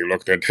like they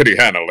looked into the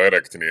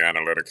analytics, and the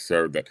analytics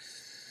showed that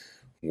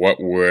what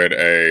would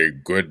a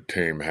good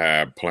team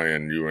have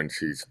playing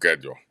UNC's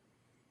schedule?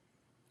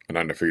 An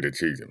undefeated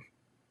season.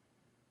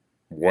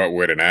 what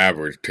would an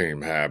average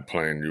team have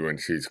playing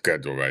UNC's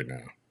schedule right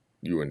now?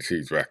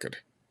 UNC's record.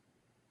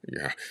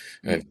 Yeah.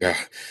 And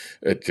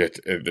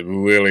it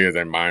really is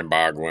a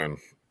mind-boggling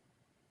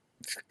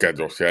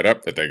schedule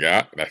setup that they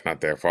got. That's not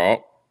their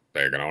fault.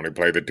 They can only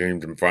play the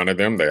teams in front of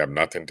them. They have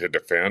nothing to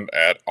defend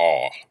at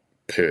all,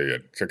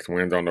 period. 6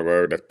 wins on the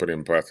road, that's pretty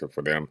impressive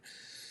for them.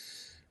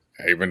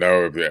 Even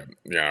though,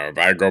 if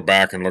I go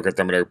back and look at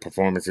some of the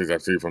performances I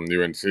see from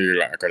UNC,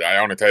 because I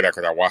only tell you that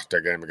because I watched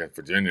that game against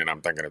Virginia, and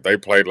I'm thinking if they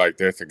played like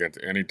this against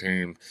any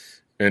team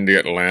in the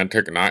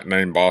Atlantic, not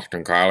named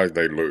Boston College,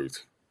 they'd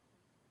lose.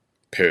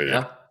 Period.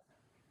 Yeah.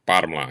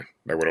 Bottom line,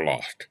 they would have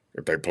lost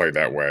if they played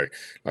that way,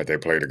 like they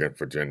played against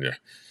Virginia.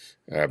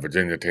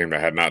 Virginia team that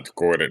had not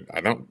scored it.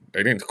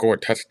 They didn't score a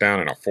touchdown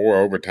in a 4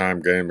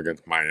 overtime game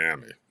against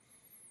Miami.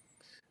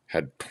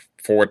 Had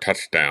 4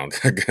 touchdowns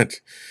against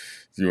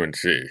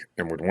UNC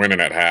and was winning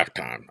at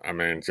halftime. I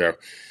mean,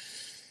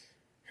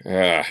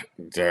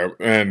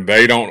 and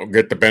they don't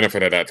get the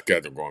benefit of that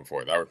schedule going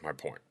forward. That was my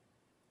point.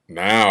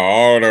 Now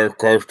all those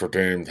coastal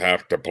teams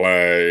have to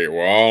play.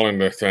 We're all in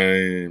the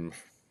same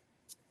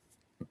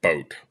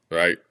boat,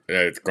 right?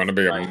 It's going to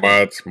be a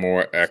much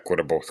more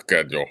equitable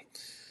schedule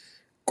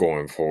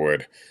going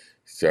forward.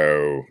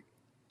 So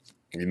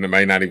you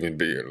may not even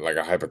be, like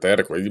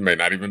hypothetically, you may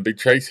not even be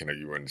chasing a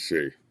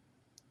UNC.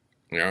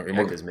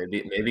 Because maybe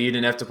you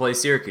didn't have to play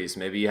Syracuse.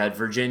 Maybe you had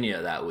Virginia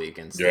that week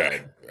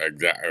instead. Yeah,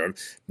 exactly.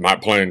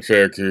 Not playing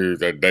Syracuse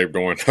that Dave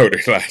Doran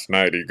noticed last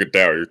night. You could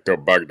tell he was still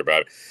bugged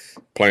about it.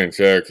 Playing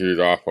Syracuse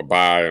off a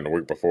bye, and the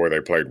week before they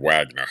played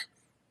Wagner.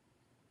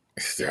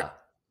 So,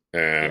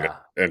 and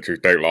NC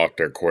State lost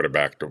their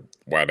quarterback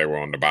while they were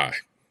on the bye.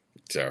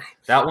 So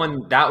that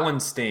one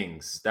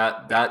stings.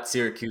 That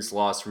Syracuse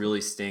loss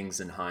really stings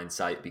in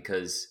hindsight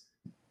because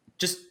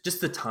just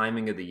the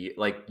timing of the year.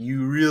 Like,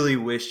 you really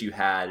wish you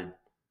had.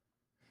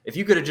 If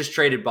you could have just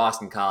traded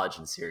Boston College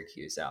and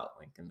Syracuse out,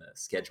 like in the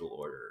schedule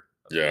order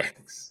of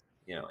things,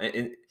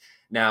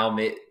 now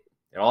it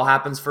all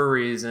happens for a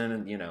reason.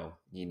 And,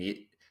 you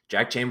need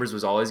Jack Chambers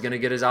was always going to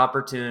get his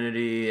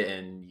opportunity,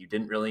 and you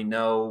didn't really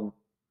know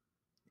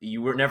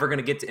you were never going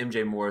to get to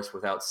MJ Morris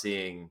without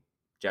seeing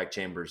Jack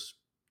Chambers.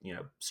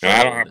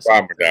 I don't have a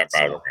problem with that,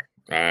 by the way.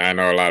 I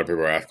know a lot of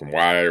people are asking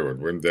why would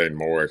MJ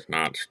Morris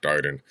not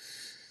starting.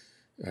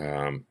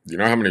 You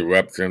know how many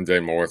reps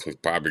MJ Morris was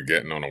probably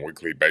getting on a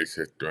weekly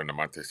basis during the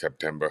month of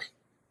September?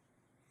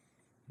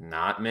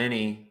 Not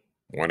many.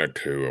 1 or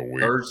 2 a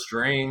week. Third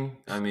string.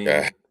 I mean,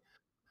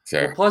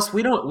 plus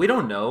we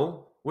don't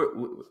know.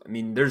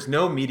 There's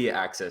no media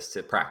access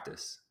to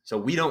practice, so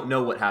we don't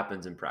know what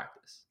happens in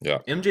practice. Yeah.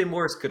 MJ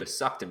Morris could have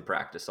sucked in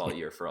practice all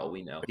year for all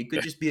we know. He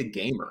could just be a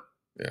gamer.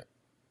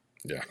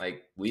 Yeah.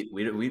 Like we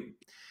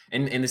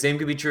and the same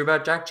could be true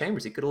about Jack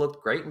Chambers. He could have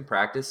looked great in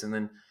practice, and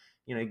then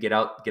get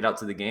out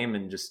to the game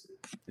and just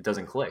it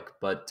doesn't click.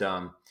 But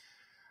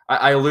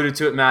I alluded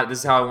to it, Matt. This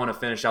is how I want to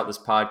finish out this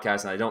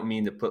podcast, and I don't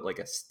mean to put like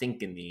a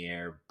stink in the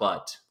air,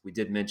 but we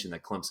did mention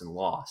that Clemson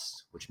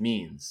lost, which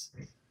means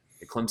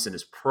that Clemson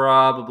is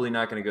probably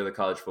not going to go to the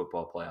college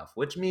football playoff,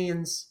 which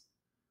means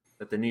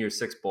that the New Year's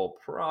Six Bowl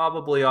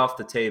probably off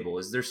the table.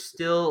 Is there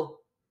still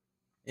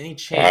any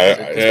chance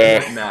at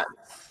this point, Matt?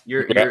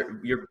 You're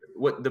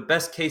what the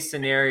best case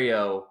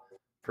scenario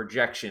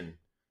projection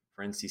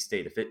for NC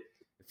State? If it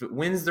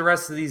wins the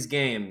rest of these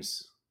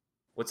games,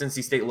 what's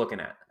NC State looking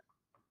at?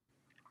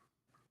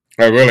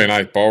 A really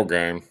nice bowl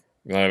game.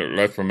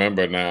 Let's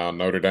remember now,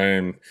 Notre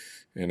Dame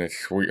in a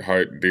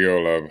sweetheart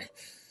deal of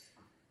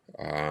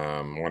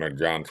one of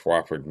John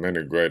Swofford's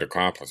many great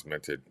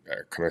accomplishments as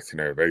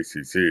commissioner of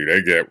ACC.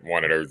 They get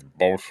one of those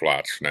bowl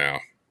slots now.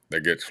 They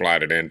get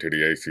slotted into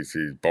the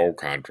ACC's bowl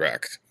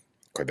contracts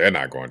because they're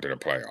not going to the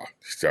playoff.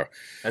 So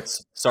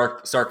that's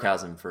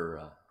sarcasm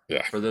for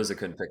those that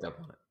couldn't pick up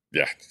on it.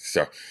 Yeah,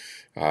 so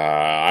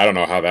I don't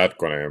know how that's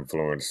going to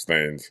influence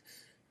things.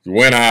 You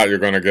win out, you're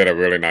going to get a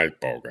really nice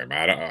bowl game.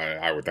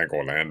 I would think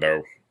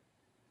Orlando,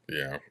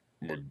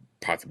 would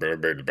possibly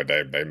be, but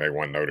they may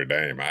win Notre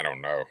Dame. I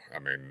don't know. I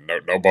mean,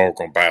 no bowl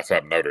going to pass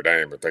up Notre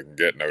Dame if they can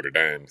get Notre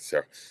Dame.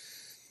 So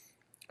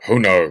who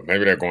knows?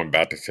 Maybe they're going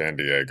back to San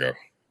Diego.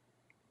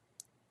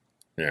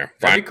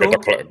 That'd be cool.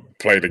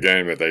 Play the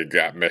game that they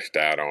got missed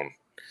out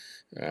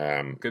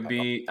on. Could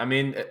be. I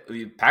mean,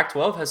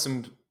 Pac-12 has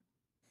some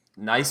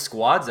nice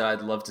squads that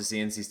I'd love to see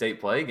NC State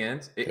play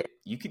against.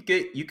 You could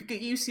get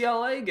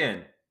UCLA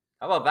again.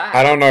 How about that?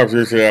 I don't know if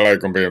UCLA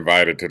can be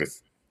invited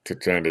to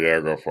San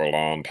Diego for a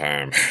long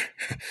time.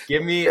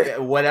 Give me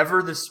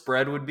whatever the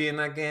spread would be in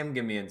that game.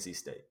 Give me NC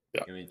State.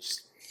 Yeah. Give me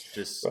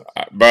just.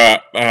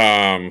 But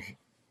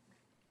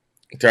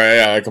so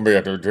it can be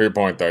a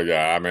 3-point though.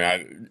 Yeah, I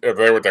mean, if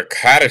there was a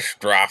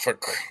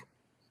catastrophic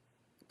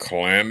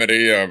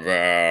calamity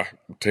of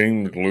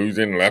teams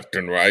losing left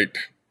and right,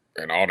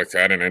 and all of a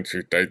sudden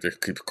NC State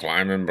just keeps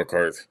climbing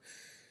because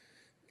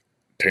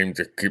teams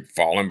just keep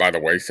falling by the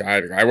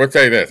wayside. I would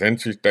say this: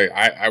 NC State.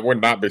 I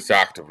would not be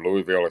shocked if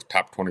Louisville is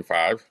top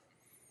 25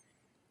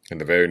 in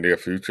the very near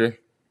future,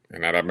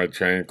 and that may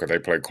change because they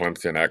play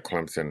Clemson at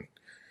Clemson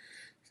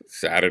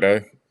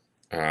Saturday.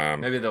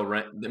 Maybe they'll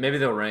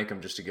rank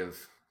them just to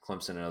give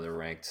Clemson another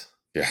ranked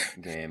Yeah,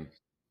 game.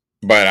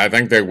 but I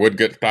think they would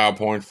get style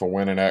points for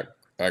winning at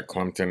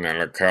Clemson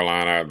and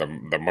Carolina.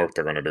 The most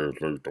they're going to do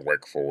is lose to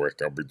Wake Forest.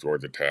 They'll beat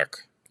Georgia Tech.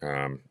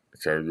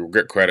 So you'll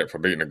get credit for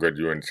beating a good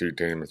UNC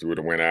team if you were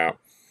to win out.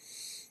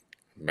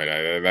 But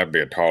that'd be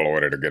a tall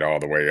order to get all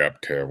the way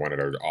up to one of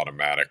those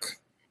automatic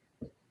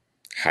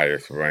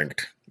highest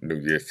ranked New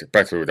Year's,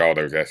 especially with all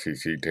those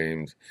SEC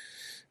teams.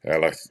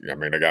 LSU, I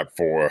mean, they got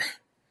 4.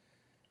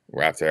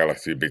 Well, after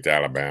LSU beats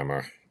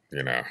Alabama,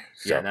 you know.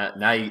 So.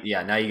 Now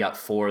you got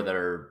 4 that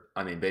are,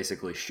 I mean,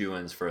 basically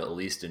shoo-ins for at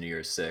least a New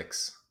Year's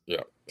 6.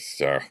 Yeah.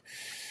 So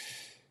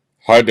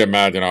hard to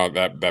imagine all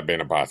that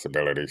being a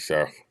possibility.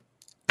 So,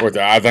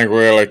 I think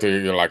really,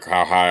 like,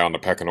 how high on the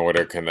pecking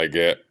order can they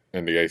get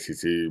in the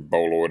ACC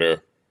bowl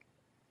order,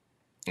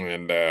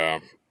 and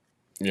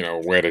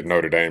where does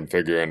Notre Dame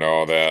figure into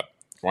all that?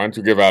 Why don't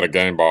you give out a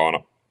game ball on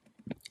it?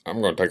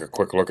 I'm going to take a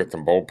quick look at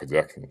some bowl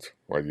projections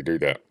while you do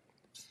that.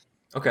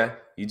 Okay,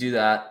 you do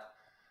that.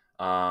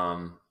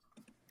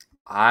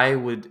 I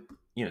would,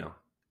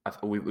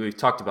 we've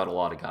talked about a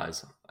lot of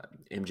guys.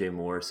 MJ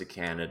Morris, a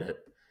candidate.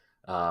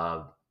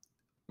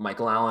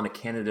 Michael Allen, a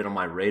candidate on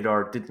my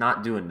radar. Did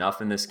not do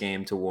enough in this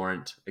game to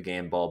warrant a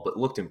game ball, but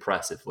looked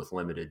impressive with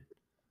limited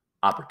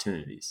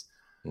opportunities.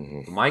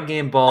 Mm-hmm. My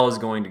game ball is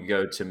going to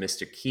go to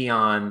Mr.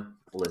 Keon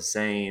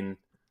Lesane.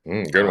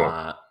 Good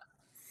one.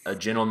 A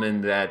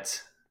gentleman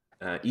that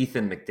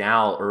Ethan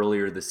McDowell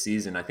earlier this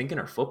season, I think in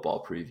our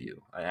football preview,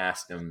 I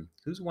asked him,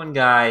 who's one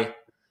guy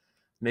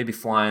maybe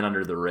flying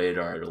under the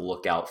radar to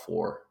look out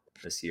for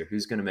this year?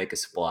 Who's going to make a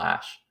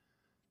splash?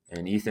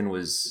 And Ethan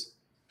was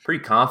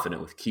pretty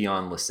confident with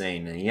Keon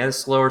Lesane. And he had a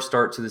slower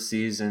start to the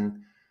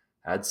season,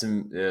 had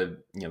some,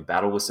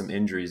 battle with some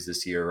injuries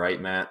this year, right,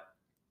 Matt?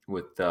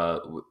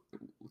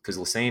 Because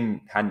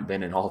Lesane hadn't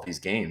been in all of these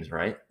games,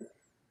 right?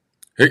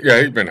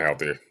 He's been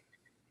healthy.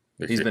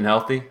 He's been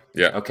healthy?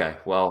 Yeah. Okay.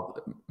 Well,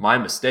 my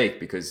mistake,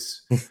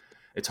 because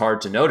it's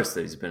hard to notice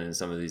that he's been in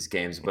some of these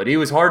games. But he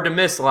was hard to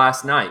miss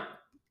last night.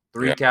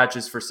 3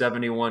 catches for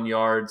 71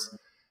 yards.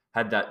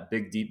 Had that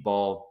big deep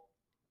ball,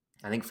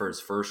 I think, for his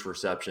first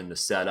reception to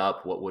set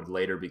up what would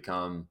later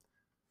become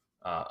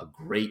a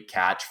great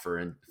catch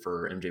for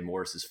MJ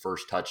Morris's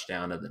first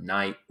touchdown of the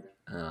night.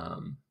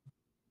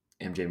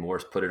 MJ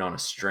Morris put it on a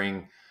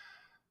string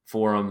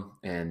for him,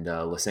 and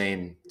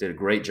Lesane did a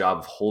great job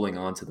of holding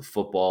on to the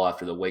football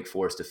after the Wake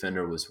Forest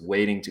defender was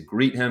waiting to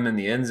greet him in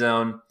the end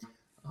zone.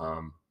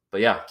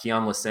 But yeah,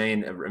 Keon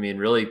Lesane, I mean,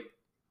 really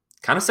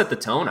kind of set the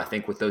tone, I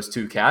think, with those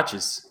 2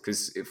 catches,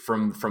 because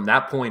from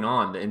that point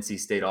on, the NC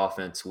State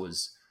offense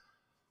was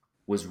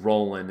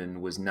rolling and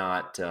was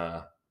not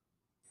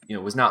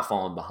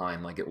falling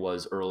behind like it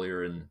was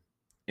earlier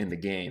in the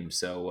game.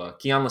 So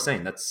Keon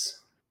Lesane,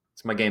 that's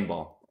my game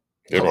ball.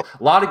 Yeah.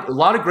 A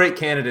lot of great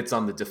candidates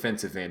on the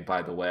defensive end,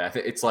 by the way. I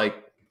think it's like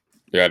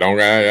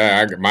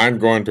mine's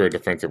going to a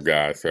defensive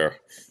guy. So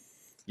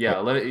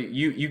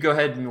you go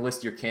ahead and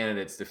list your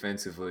candidates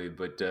defensively,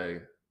 but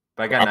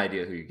I got an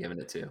idea who you're giving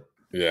it to.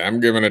 Yeah, I'm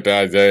giving it to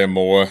Isaiah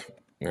Moore.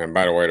 And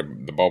by the way,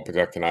 the bowl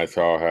projection I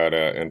saw had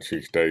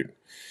NC State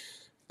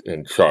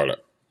in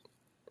Charlotte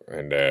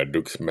and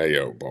Duke's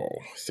Mayo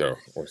Bowl. So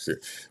we'll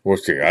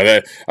see.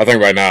 I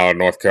think right now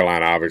North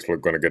Carolina obviously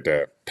going to get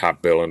the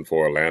top billing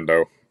for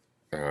Orlando.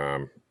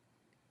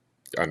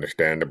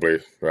 Understandably,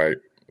 right?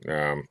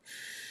 But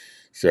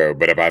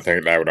if I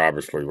think that would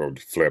obviously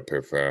flip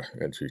if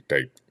NC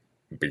State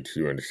beats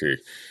UNC.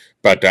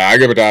 But I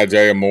give it to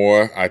Isaiah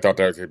Moore. I thought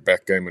that was his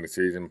best game of the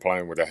season,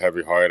 playing with a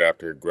heavy heart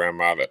after his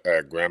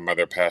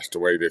grandmother passed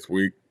away this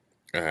week.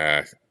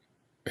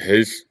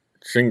 His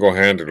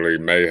single-handedly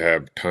may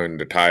have turned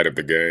the tide of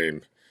the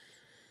game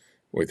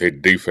with his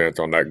defense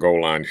on that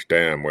goal line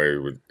stand,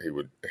 where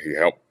he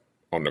helped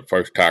on the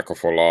first tackle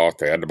for loss.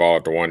 They had the ball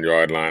at the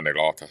 1-yard line. They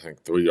lost, I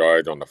think, 3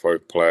 yards on the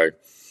first play,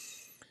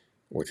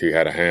 which he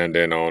had a hand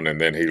in on, and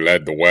then he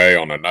led the way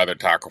on another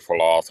tackle for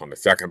loss on the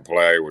second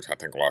play, which I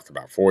think lost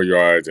about 4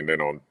 yards, and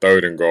then on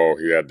 3rd and goal,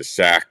 he had the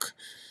sack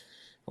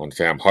on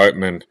Sam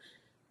Hartman,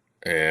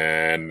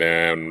 and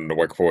then the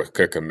Wake Forest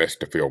kicker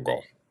missed the field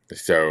goal.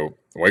 So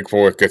Wake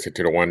Forest gets it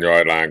to the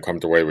 1-yard line,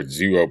 comes away with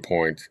 0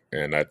 points,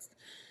 and that's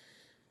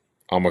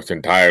almost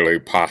entirely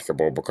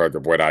possible because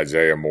of what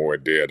Isaiah Moore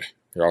did.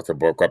 He also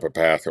broke up a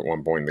pass at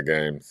one point in the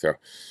game,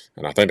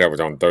 and I think that was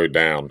on 3rd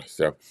down.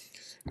 So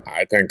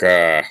I think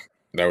that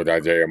was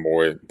Isaiah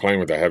Moore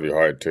playing with a heavy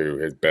heart too.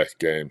 His best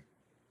game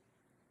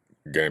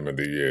of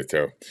the year.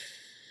 So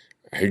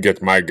he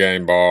gets my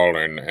game ball,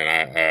 and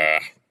I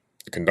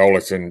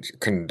condolences.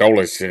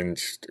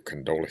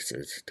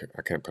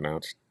 I can't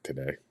pronounce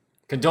today.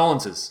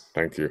 Condolences.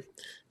 Thank you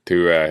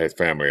to his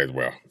family as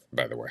well.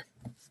 By the way.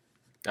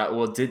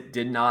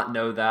 Did not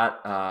know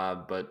that,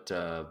 but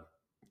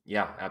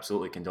yeah,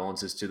 absolutely.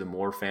 Condolences to the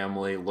Moore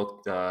family.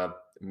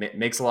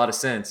 Makes a lot of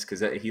sense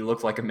because he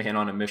looked like a man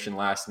on a mission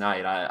last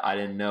night. I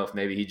didn't know if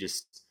maybe he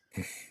just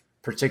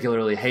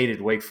particularly hated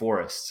Wake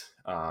Forest,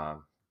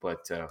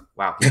 but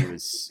wow,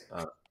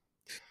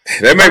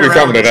 There may run be around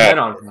something with to his head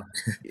that. on.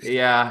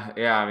 Yeah.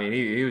 I mean,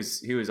 he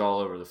was all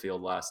over the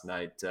field last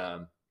night.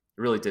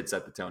 Really did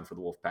set the tone for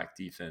the Wolfpack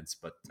defense.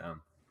 But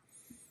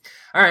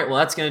all right, well,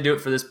 that's going to do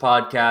it for this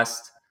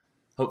podcast.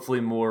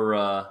 Hopefully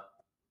more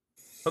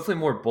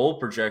bowl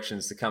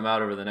projections to come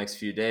out over the next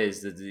few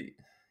days.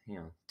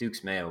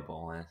 Duke's Mayo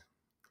Bowl. I'd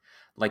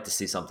like to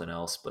see something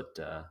else, but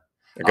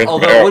Against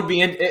although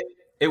Mayo.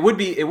 it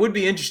would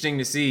be interesting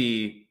to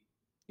see,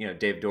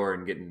 Dave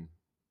Doran getting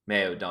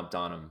Mayo dumped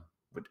on him.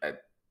 But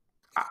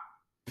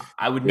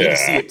I would need to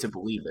see Yeah. it to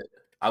believe it.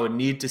 I would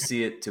need to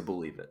see it to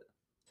believe it.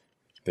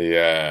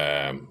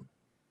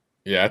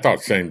 I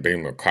thought Shane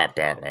Beamer copped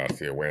out last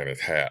year wearing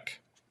his hat.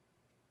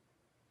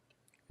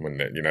 When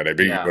they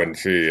beat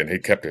UNC and he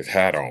kept his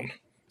hat on.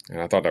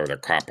 And I thought that was a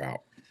cop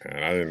out.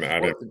 And I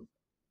didn't.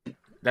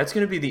 That's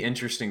going to be the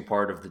interesting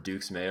part of the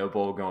Duke's Mayo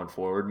Bowl going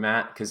forward,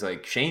 Matt, because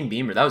like Shane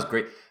Beamer, that was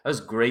great. That was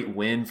a great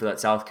win for that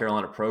South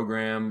Carolina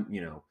program.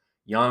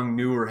 Young,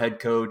 newer head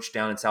coach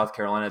down in South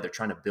Carolina. They're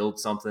trying to build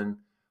something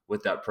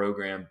with that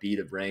program, beat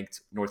a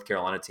ranked North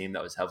Carolina team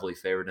that was heavily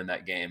favored in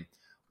that game.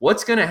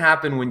 What's going to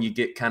happen when you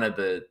get kind of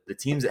the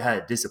teams that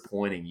had a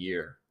disappointing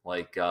year,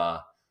 like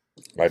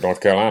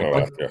North Carolina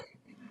last year.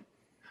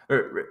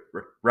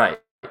 Right.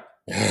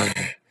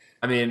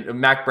 I mean,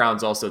 Mac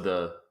Brown's also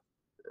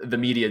the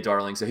media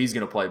darling, so he's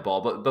going to play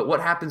ball. But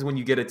what happens when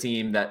you get a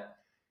team that,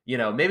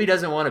 maybe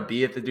doesn't want to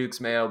be at the Duke's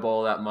Mayo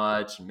Bowl that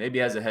much, and maybe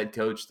has a head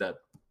coach that,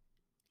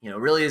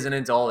 really isn't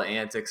into all the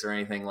antics or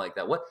anything like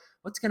that?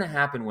 What's going to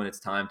happen when it's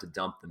time to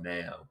dump the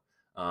Mayo?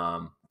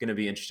 Going to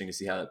be interesting to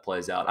see how that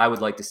plays out. I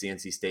would like to see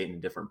NC State in a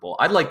different bowl.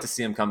 I'd like to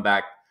see them come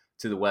back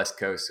to the West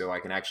Coast so I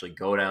can actually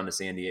go down to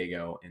San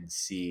Diego and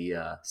see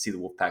the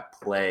Wolfpack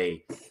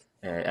play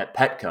at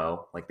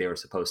Petco like they were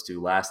supposed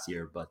to last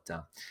year. But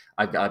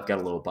I've got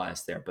a little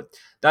bias there. But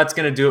that's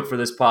going to do it for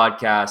this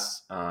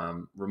podcast.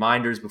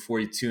 Reminders before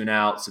you tune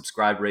out: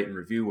 subscribe, rate, and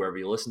review wherever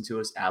you listen to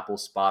us: Apple,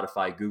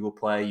 Spotify, Google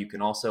Play. You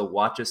can also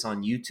watch us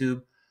on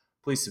YouTube.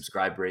 Please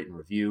subscribe, rate, and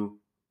review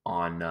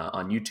on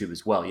YouTube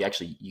as well.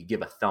 You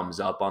give a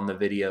thumbs up on the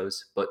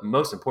videos, but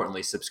most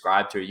importantly,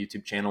 subscribe to our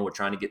YouTube channel. We're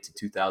trying to get to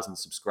 2,000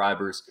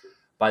 subscribers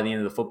by the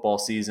end of the football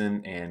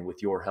season, and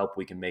with your help,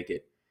 we can make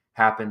it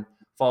happen.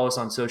 Follow us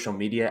on social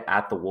media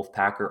at the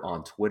Wolfpacker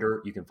on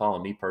Twitter. You can follow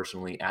me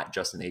personally at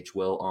Justin H.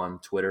 Will on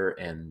Twitter,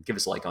 and give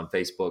us a like on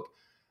Facebook.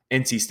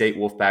 NC State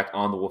Wolfpack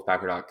on the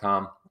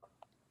Wolfpacker.com.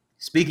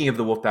 Speaking of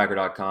the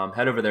Wolfpacker.com,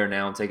 head over there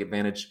now and take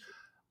advantage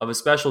of a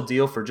special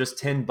deal. For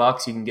just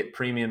 $10. You can get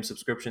premium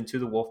subscription to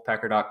the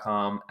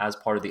Wolfpacker.com as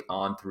part of the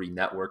On3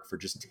 network for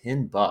just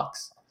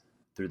 $10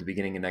 through the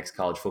beginning of next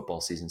college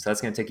football season. So that's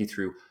going to take you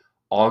through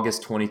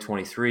August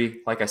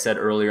 2023. Like I said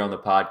earlier on the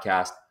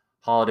podcast,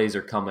 holidays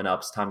are coming up.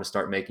 It's time to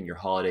start making your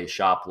holiday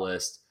shop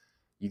list.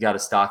 You got a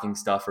stocking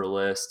stuffer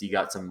list. You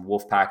got some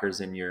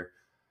Wolfpackers in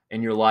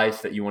your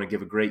life that you want to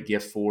give a great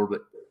gift for,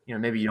 but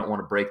maybe you don't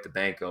want to break the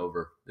bank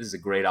over. This is a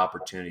great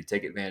opportunity.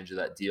 Take advantage of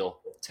that deal.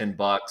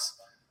 $10.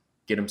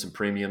 Get them some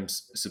premium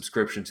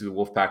subscription to the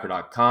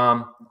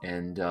Wolfpacker.com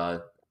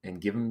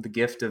and give them the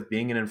gift of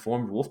being an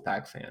informed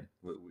Wolfpack fan.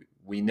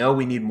 We know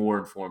we need more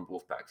informed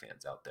Wolfpack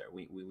fans out there.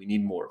 We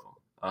need more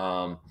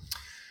of them.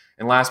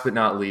 And last but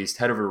not least,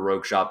 head over to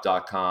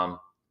RogueShop.com,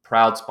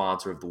 proud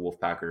sponsor of the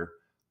Wolfpacker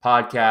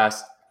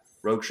Podcast.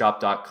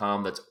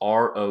 RogueShop.com, that's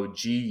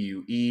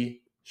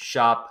ROGUE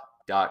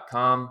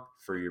shop.com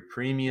for your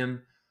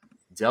premium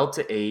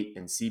Delta 8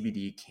 and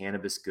CBD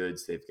cannabis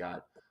goods. They've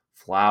got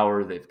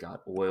flour, they've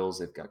got oils,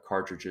 they've got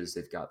cartridges,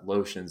 they've got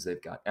lotions,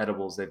 they've got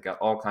edibles, they've got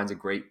all kinds of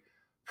great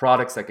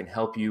products that can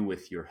help you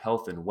with your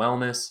health and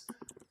wellness,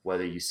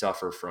 whether you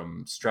suffer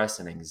from stress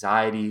and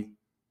anxiety,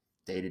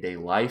 day-to-day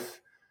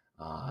life,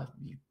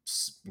 you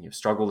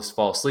struggle to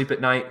fall asleep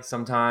at night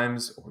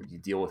sometimes, or you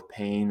deal with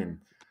pain and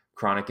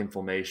chronic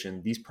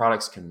inflammation. These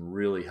products can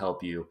really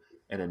help you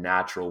in a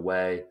natural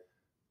way.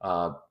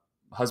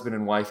 Husband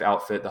and wife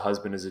outfit. The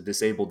husband is a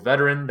disabled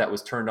veteran that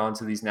was turned on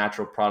to these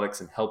natural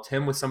products and helped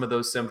him with some of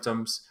those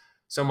symptoms,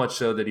 so much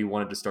so that he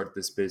wanted to start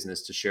this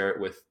business to share it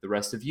with the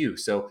rest of you.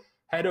 So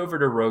head over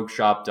to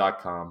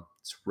RogueShop.com.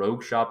 It's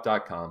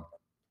RogueShop.com.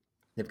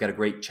 They've got a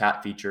great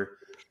chat feature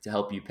to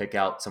help you pick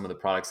out some of the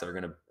products that are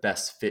going to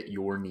best fit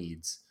your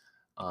needs.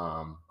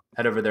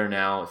 Head over there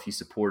now. If you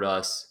support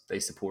us, they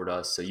support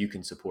us, so you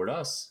can support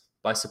us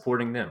by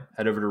supporting them.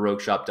 Head over to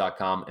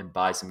RogueShop.com and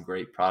buy some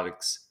great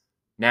products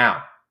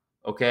now.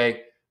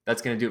 Okay,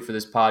 that's going to do it for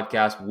this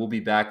podcast. We'll be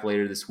back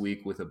later this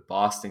week with a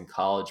Boston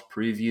College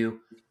preview.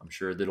 I'm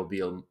sure that'll be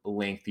a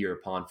lengthier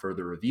upon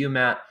further review,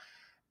 Matt.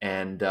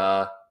 And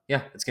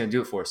that's going to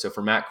do it for us. So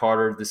for Matt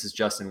Carter, this is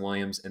Justin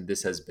Williams, and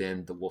this has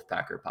been the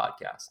Wolfpacker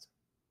Podcast.